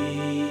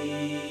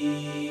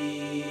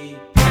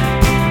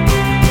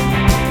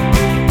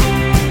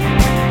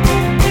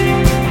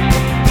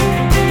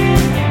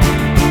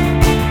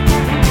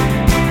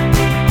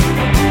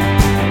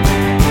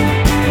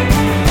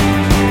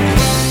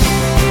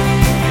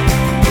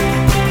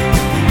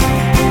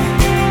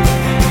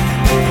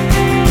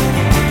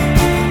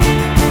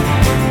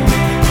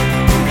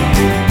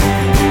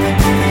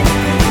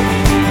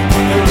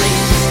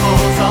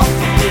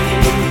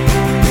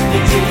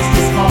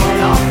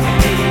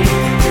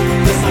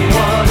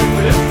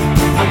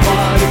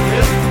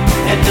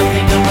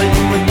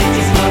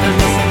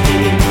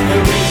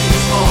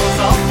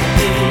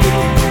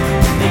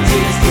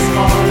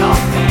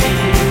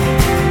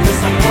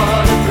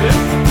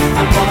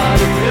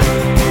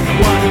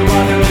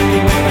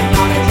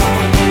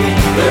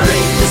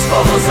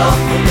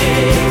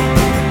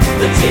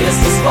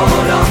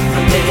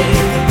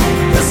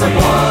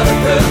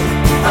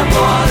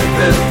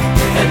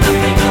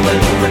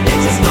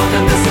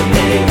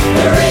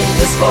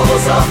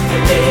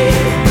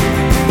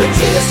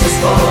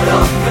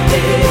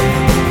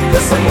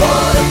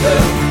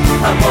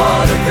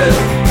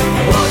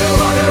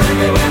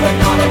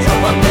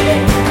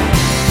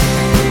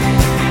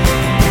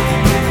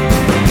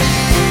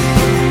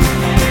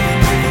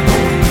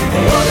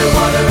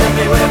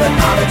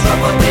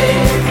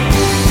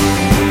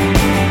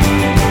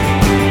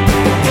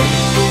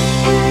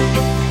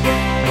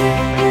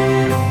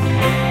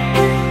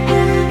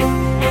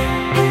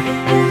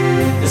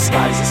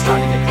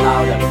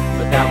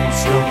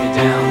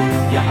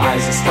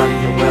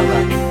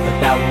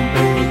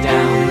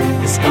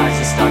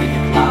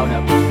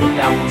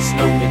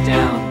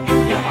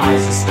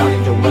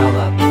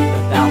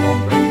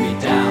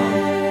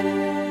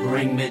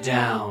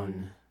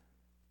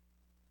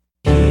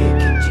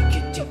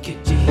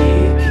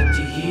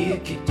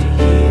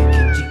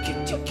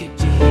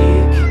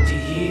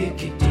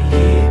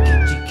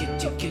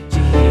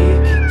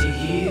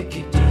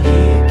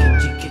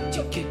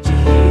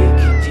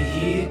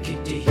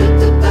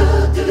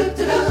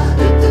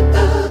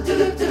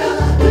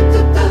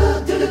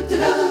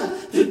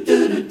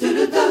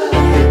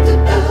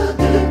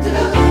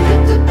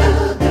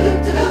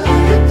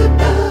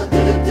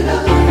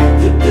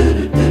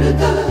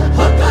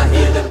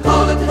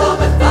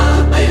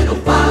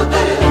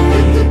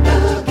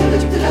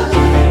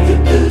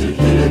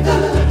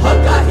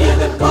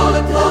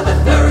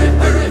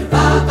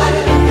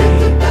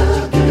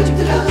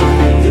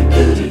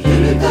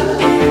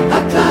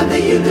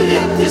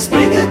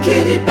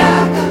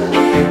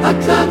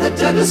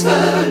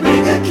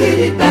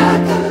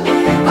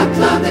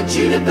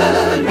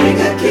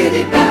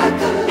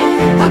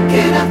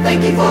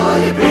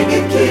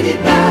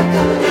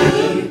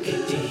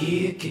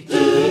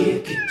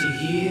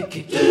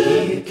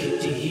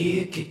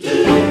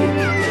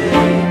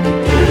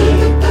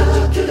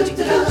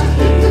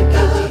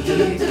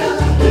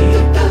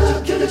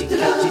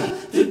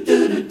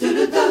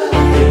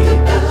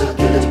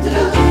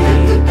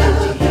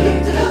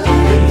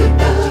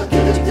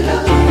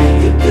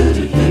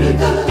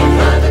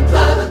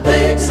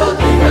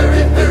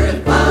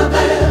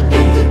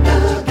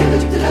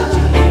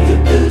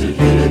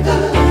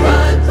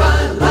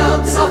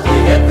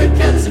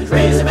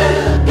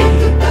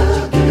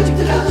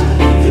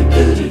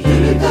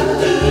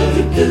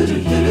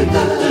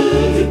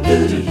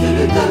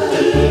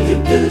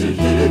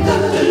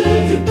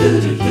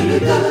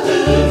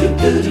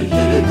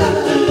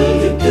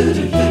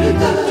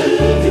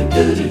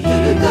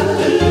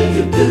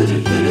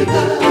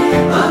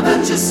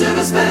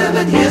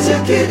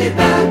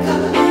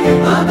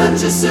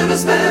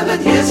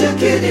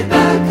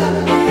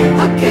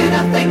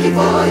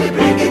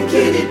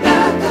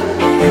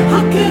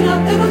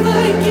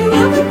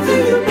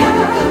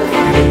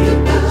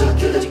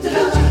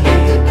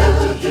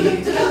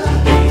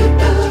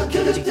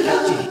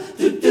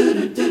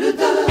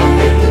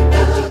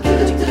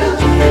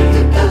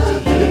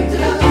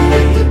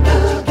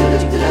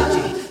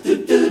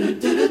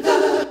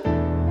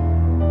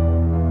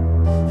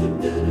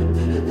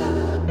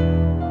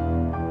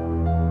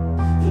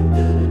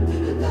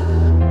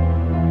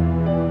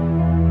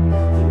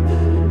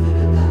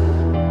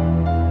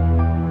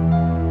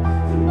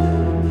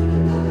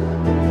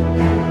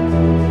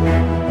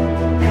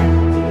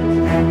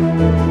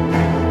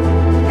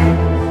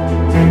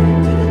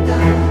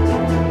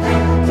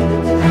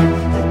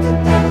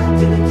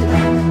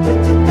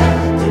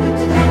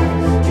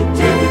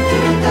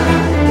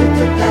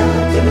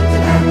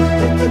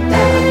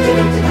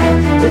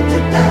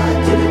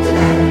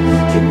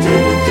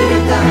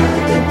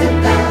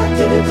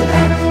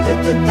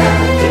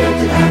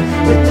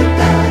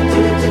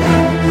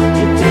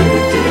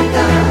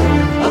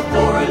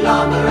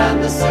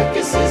 the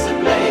circus is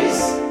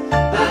ablaze.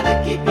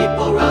 Panicky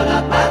people run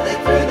up madly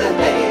through the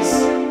haze.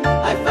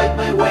 I fight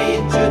my way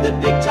into the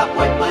big top,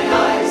 wipe my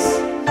eyes.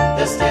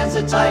 There stands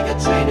a tiger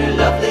trainer,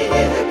 lovely,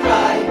 hear her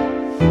cry.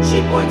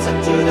 She points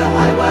up to the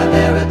high while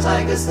there a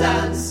tiger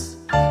stands.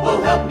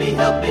 Oh, help me,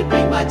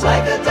 bring my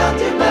tiger down,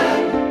 dear man.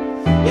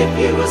 If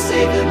you will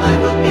save him, I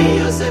will be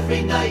yours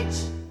every night.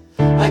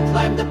 I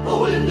climb the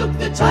pole and look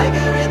the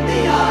tiger in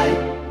the eye.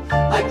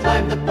 I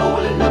climb the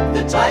pole and look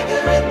the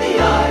tiger in the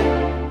eye.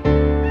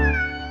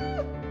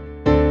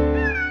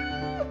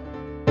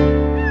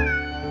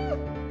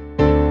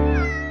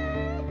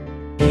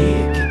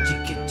 Here, kitty,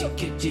 kitty,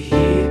 kitty,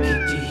 here,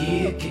 kitty,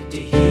 here,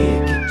 kitty, here,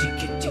 kitty,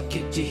 kitty,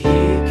 kitty,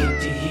 here,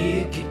 kitty,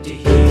 here, kitty,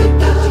 here,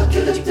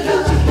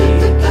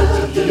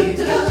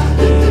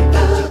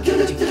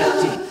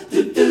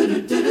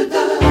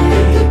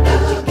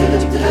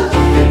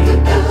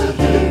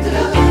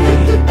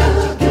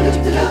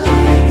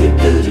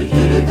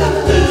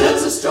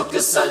 that's a stroke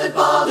of silent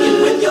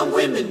bargain with young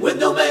women with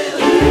no man.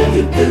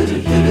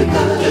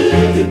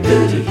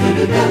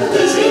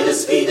 Treat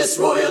us, feed us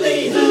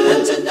royally,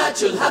 and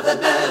tonight you'll have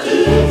that man.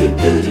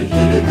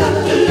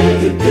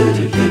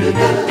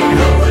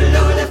 No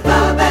alone if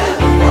I'm man,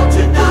 well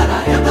tonight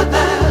I am the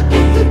man.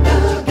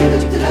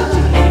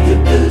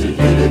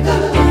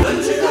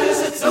 But you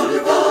is its own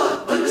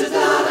reward, but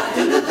tonight I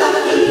am the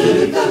man.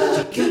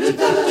 But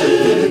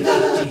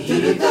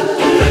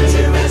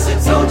you is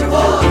its own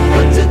reward,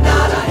 but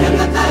tonight I am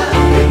the man.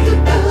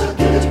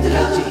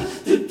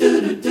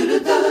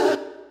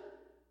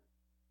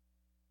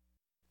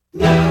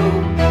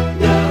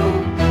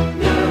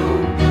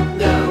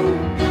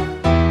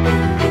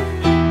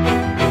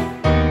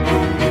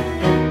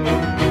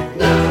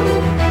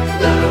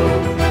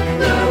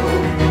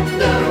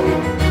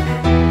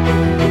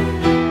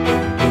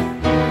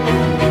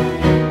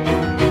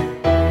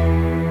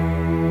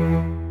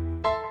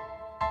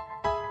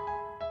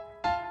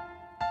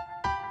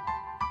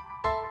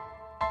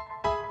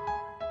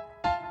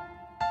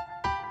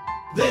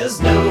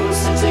 There's no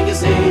such thing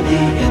as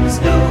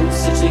aliens, no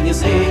such thing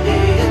as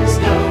aliens,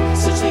 no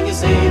such thing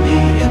as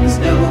aliens,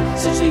 no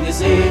such thing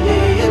as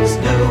aliens,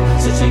 no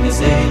such thing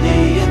as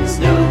aliens,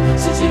 no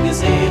such thing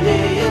as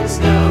aliens,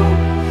 no,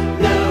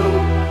 no,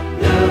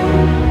 no,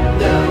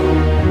 no.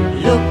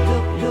 Look,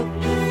 look,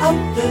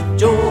 out the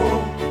door.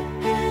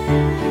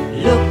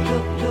 Look,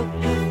 look,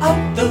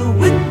 out the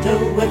window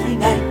every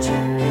night.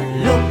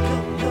 Look,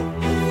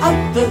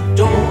 out the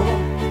door.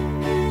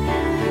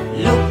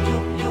 Look,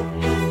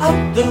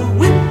 out the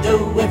window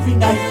every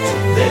night.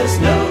 There's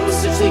no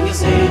such thing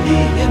as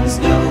aliens,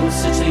 no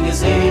such thing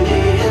as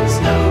aliens,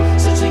 no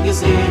such thing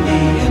as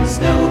aliens,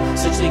 no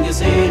such thing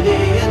as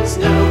aliens,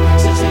 no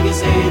such thing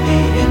as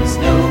aliens,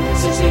 no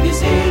such thing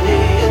as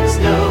aliens,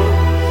 no,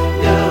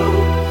 no,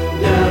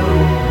 no,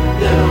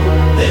 no.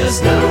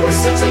 There's no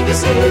such thing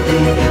as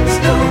aliens,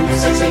 no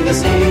such thing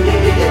as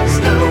aliens,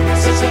 no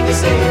such thing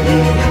as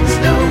aliens,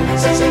 no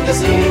such thing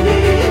as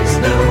aliens,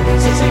 no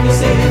such thing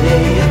as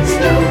aliens,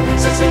 no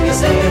such thing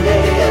as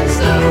aliens,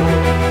 no,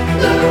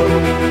 no,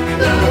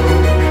 no,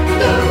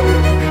 no.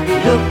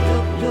 Look,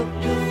 look,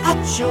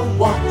 at your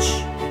watch.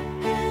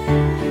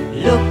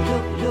 Look,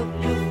 look,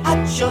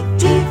 at your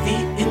TV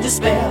in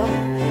despair.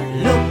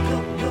 Look,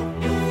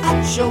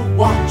 at your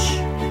watch.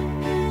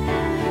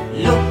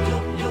 Look,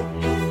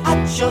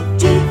 at your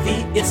TV,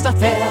 it's not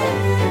fair.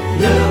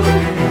 No,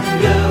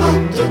 no,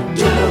 no,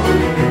 no,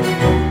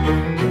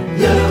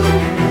 no, no,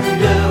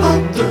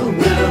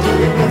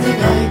 every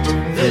night.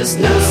 There's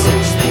no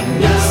such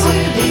thing as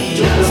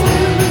aliens.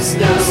 There is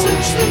no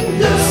such thing,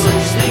 no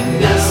such thing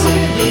as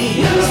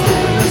aliens.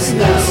 There is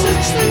no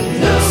such thing,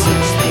 no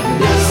such thing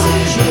as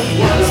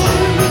aliens.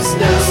 There is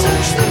no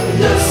such thing,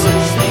 no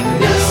such thing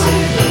as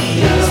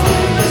aliens.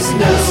 There is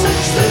no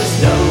such, there's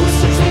no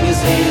such thing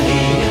as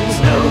aliens.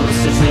 No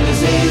such thing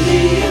as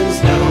aliens.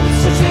 No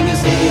such thing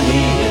as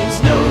aliens.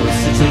 No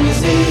such thing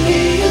as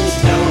aliens.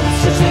 No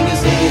such thing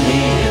as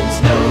aliens.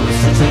 No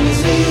such thing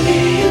as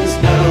aliens.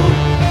 No,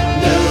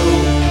 no,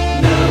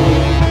 no,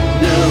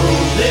 no.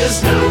 There's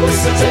no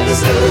such thing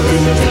as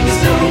aliens. Such thing as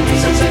no.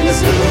 Such thing as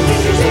no.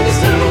 Such thing as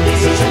no.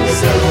 Such thing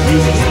as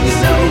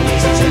no.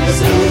 Such thing as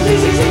no. Such thing as no.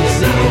 Such thing as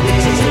no.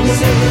 Such thing as no. Such thing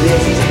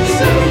as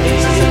no.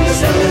 Such thing as no. Such thing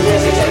as aliens.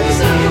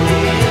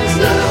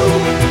 No,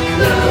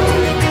 no, no,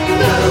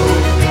 no,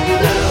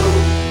 no,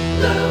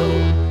 no,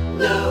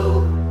 no, no,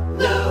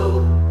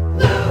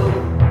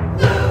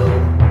 no, no,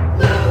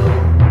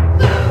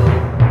 no,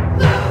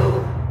 no.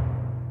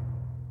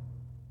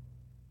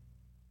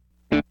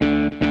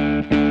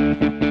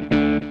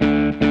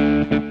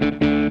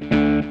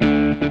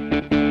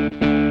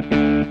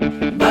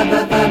 Bye,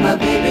 bye, bye, my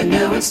baby,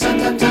 now it's time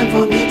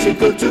for me to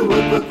go to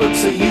work,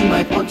 so you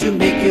might want to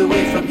make your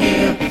way from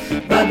here.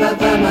 Bye, bye,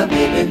 bye, my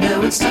baby,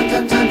 now it's time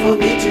for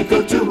me to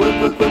go to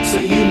work, so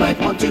you might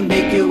want to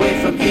make your way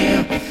from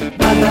here.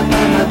 Bye, bye,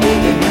 bye, my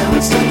baby, now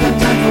it's time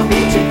for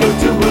me to go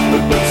to work,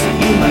 so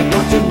you might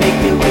want to make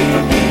your way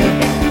from here.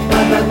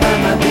 Bye, bye, bye,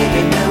 my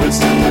baby, now it's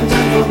time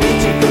for me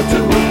to go to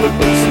work,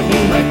 so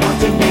you might want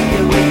to make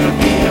your way from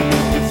here.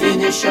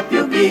 Finish up your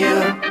your beer.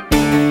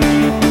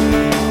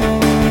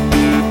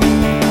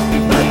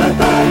 Bye bye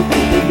bye,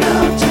 baby,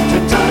 now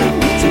time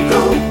need to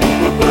go.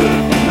 You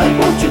might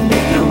want to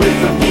make your way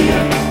from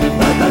here.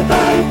 Bye bye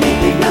bye,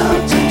 baby, now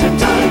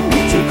time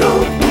need to go.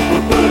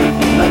 You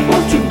might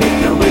want to make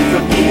your way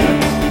from here.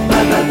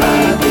 Bye bye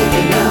bye,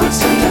 baby, now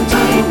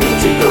time need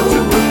to go.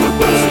 You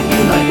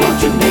might want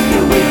to make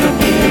your way from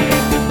here.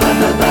 Bye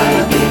bye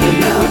bye, baby,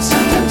 now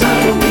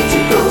time need to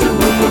go. You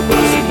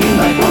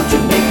might want to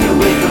make your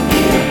way from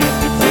here.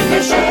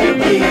 Finish your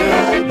beer.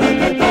 Bye bye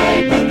bye,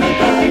 bye bye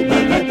bye,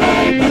 bye bye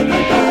bye, bye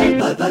bye bye,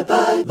 bye bye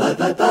bye, bye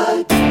bye bye.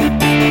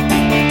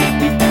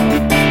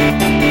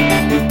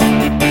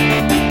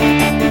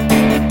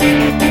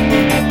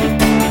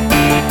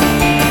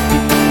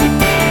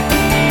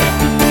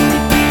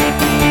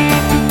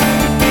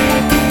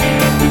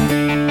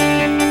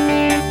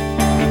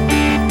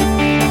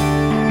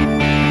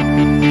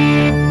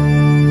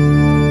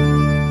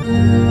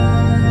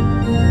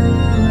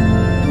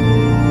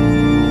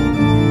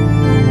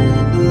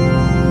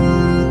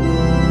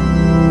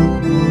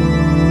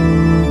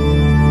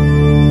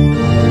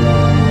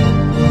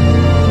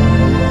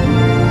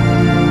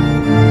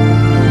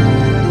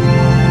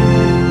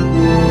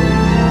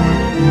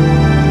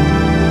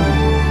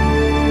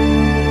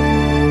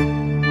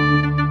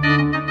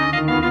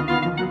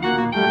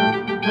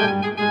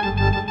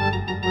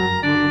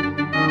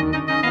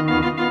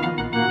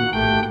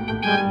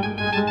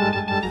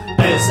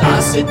 As I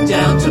sit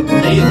down to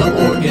play the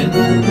organ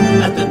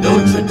at the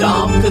Notre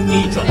Dame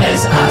Cathedral.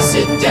 As I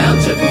sit down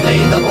to play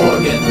the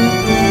organ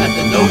at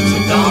the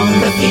Notre Dame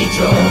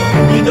Cathedral.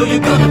 You know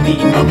you're gonna be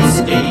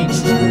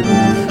upstaged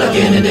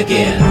again and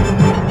again.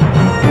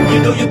 You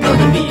know you're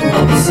gonna be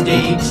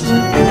upstaged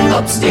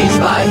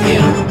by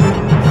him.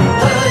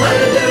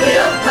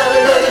 Hallelujah,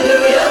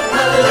 hallelujah,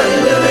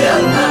 hallelujah,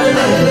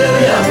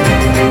 hallelujah.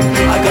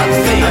 I got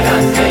faith, I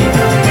got faith,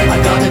 I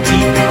got a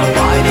deep,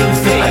 abiding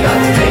faith. I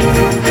got faith,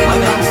 I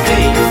got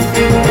faith,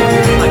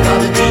 I got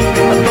a deep,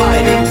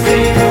 abiding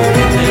faith.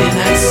 And in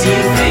that sea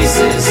of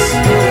faces,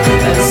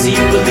 that sea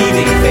of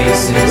believing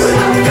faces,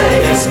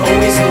 there's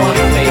always one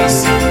face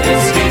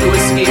that's here to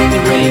escape the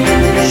rain.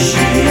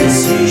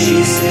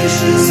 She's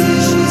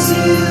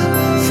here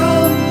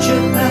from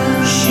Japan.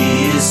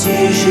 She's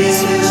here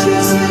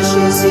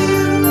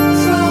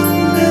from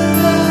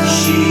Milan.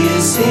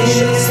 She's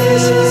here,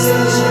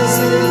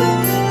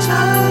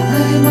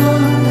 time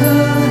on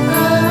her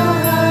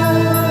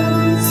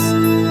hands.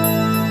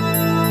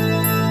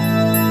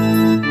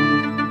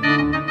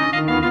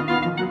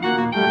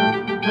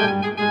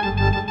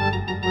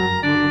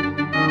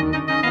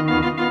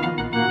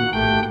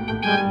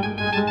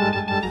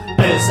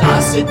 As I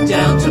sit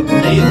down to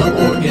play the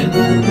organ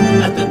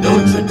at the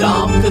Notre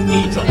Dame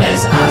Cathedral.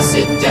 As I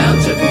sit down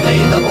to play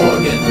the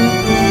organ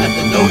at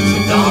the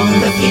Notre Dame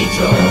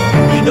Cathedral.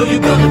 You know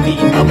you're gonna be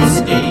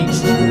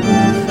upstaged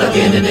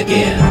again and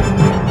again.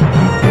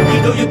 You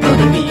know you're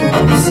gonna be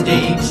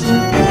upstaged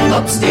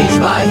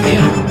by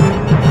him.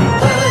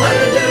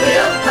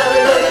 Hallelujah,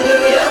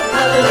 hallelujah,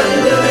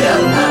 hallelujah,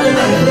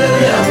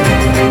 hallelujah.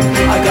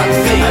 I got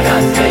faith, I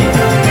got faith,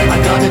 I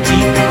got a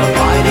deep,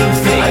 abiding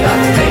faith. I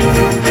got faith,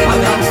 I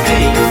got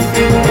faith,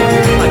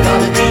 I got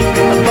a deep,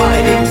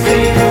 abiding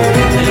faith.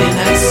 And in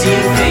that sea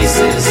of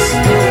faces,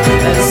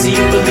 that sea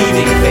of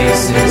believing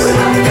faces,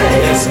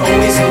 there's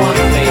always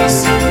one face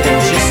that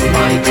just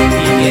might be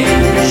gay.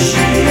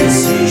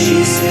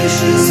 She's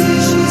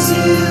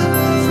here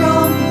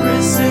from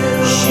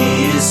Brazil.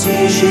 She's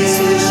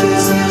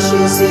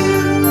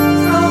here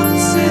from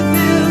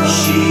Seville.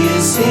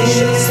 She's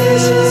here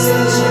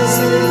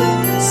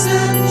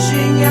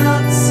searching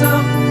out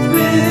some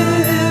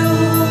thrills.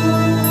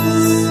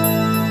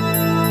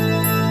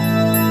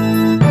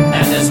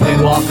 And as we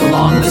walk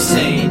along the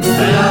Seine,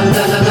 la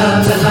la la la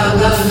la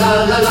la la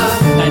la la.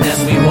 And as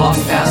we walk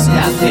past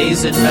cafes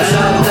and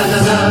restaurants, la la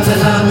la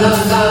la la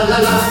la la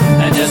la.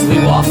 And as we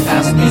walk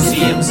past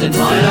museums and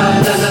mines,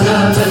 la la la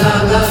la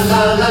la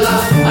la la la.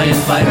 I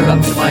invite her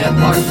up to my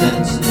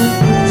apartment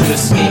to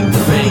escape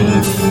the rain.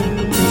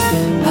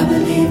 I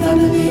believe, I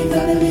believe, I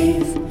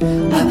believe,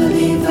 I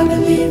believe, I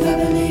believe, I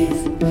believe,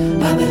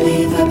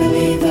 I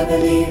believe, I believe, I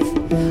believe,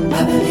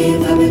 I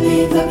believe, I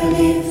believe, I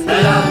believe. La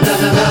la la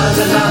la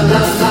la la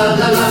la la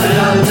la la. La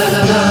la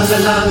la la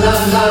la la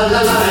la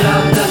la la.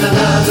 La la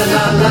la la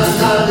la la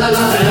la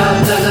la.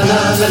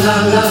 La la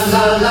la la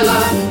la la la.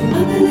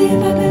 I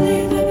believe, I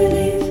believe, I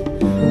believe,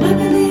 I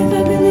believe, I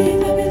believe,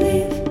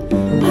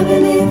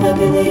 I believe, I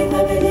believe, I believe,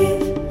 I believe,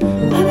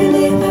 I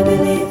believe, I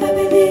believe, I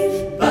believe.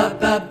 Ba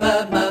ba ba,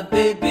 my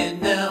baby,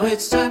 now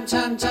it's time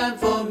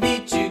for me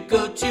to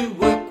go to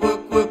work.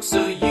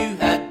 So you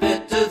had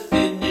better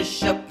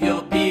finish up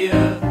your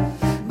beer.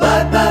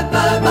 Bye bye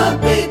bye, my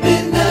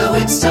baby, now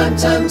it's time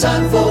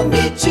for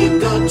me to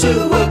go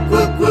to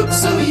work.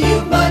 So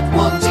you might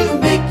want to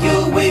make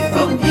your way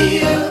from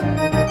here.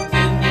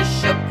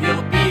 Finish up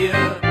your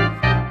beer.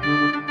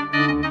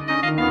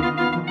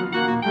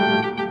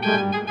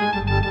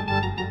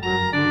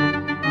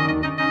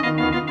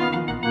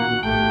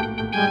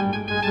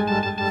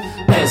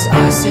 As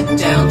I sit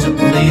down to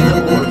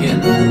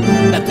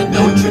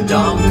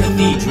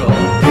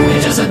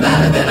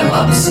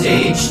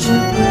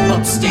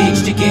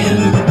upstaged again.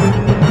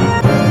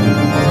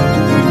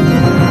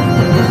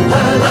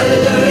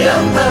 Hallelujah,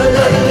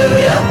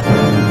 hallelujah.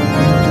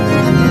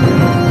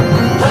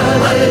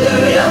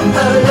 Hallelujah,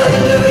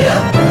 hallelujah.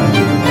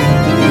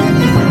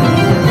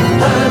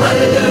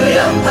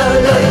 Hallelujah,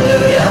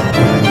 hallelujah.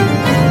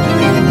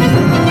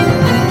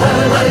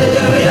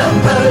 Hallelujah,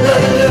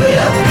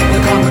 hallelujah. The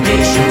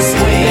congregation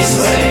sways.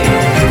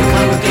 The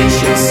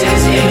congregation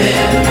says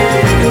amen.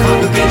 The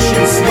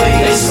congregation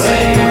sways.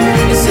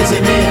 It says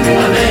amen,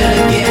 amen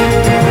again.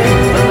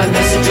 But my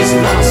message is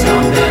lost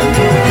on them.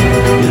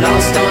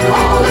 Lost on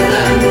all of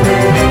them.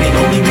 It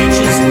only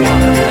reaches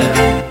one of them.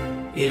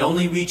 It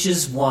only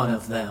reaches one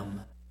of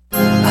them.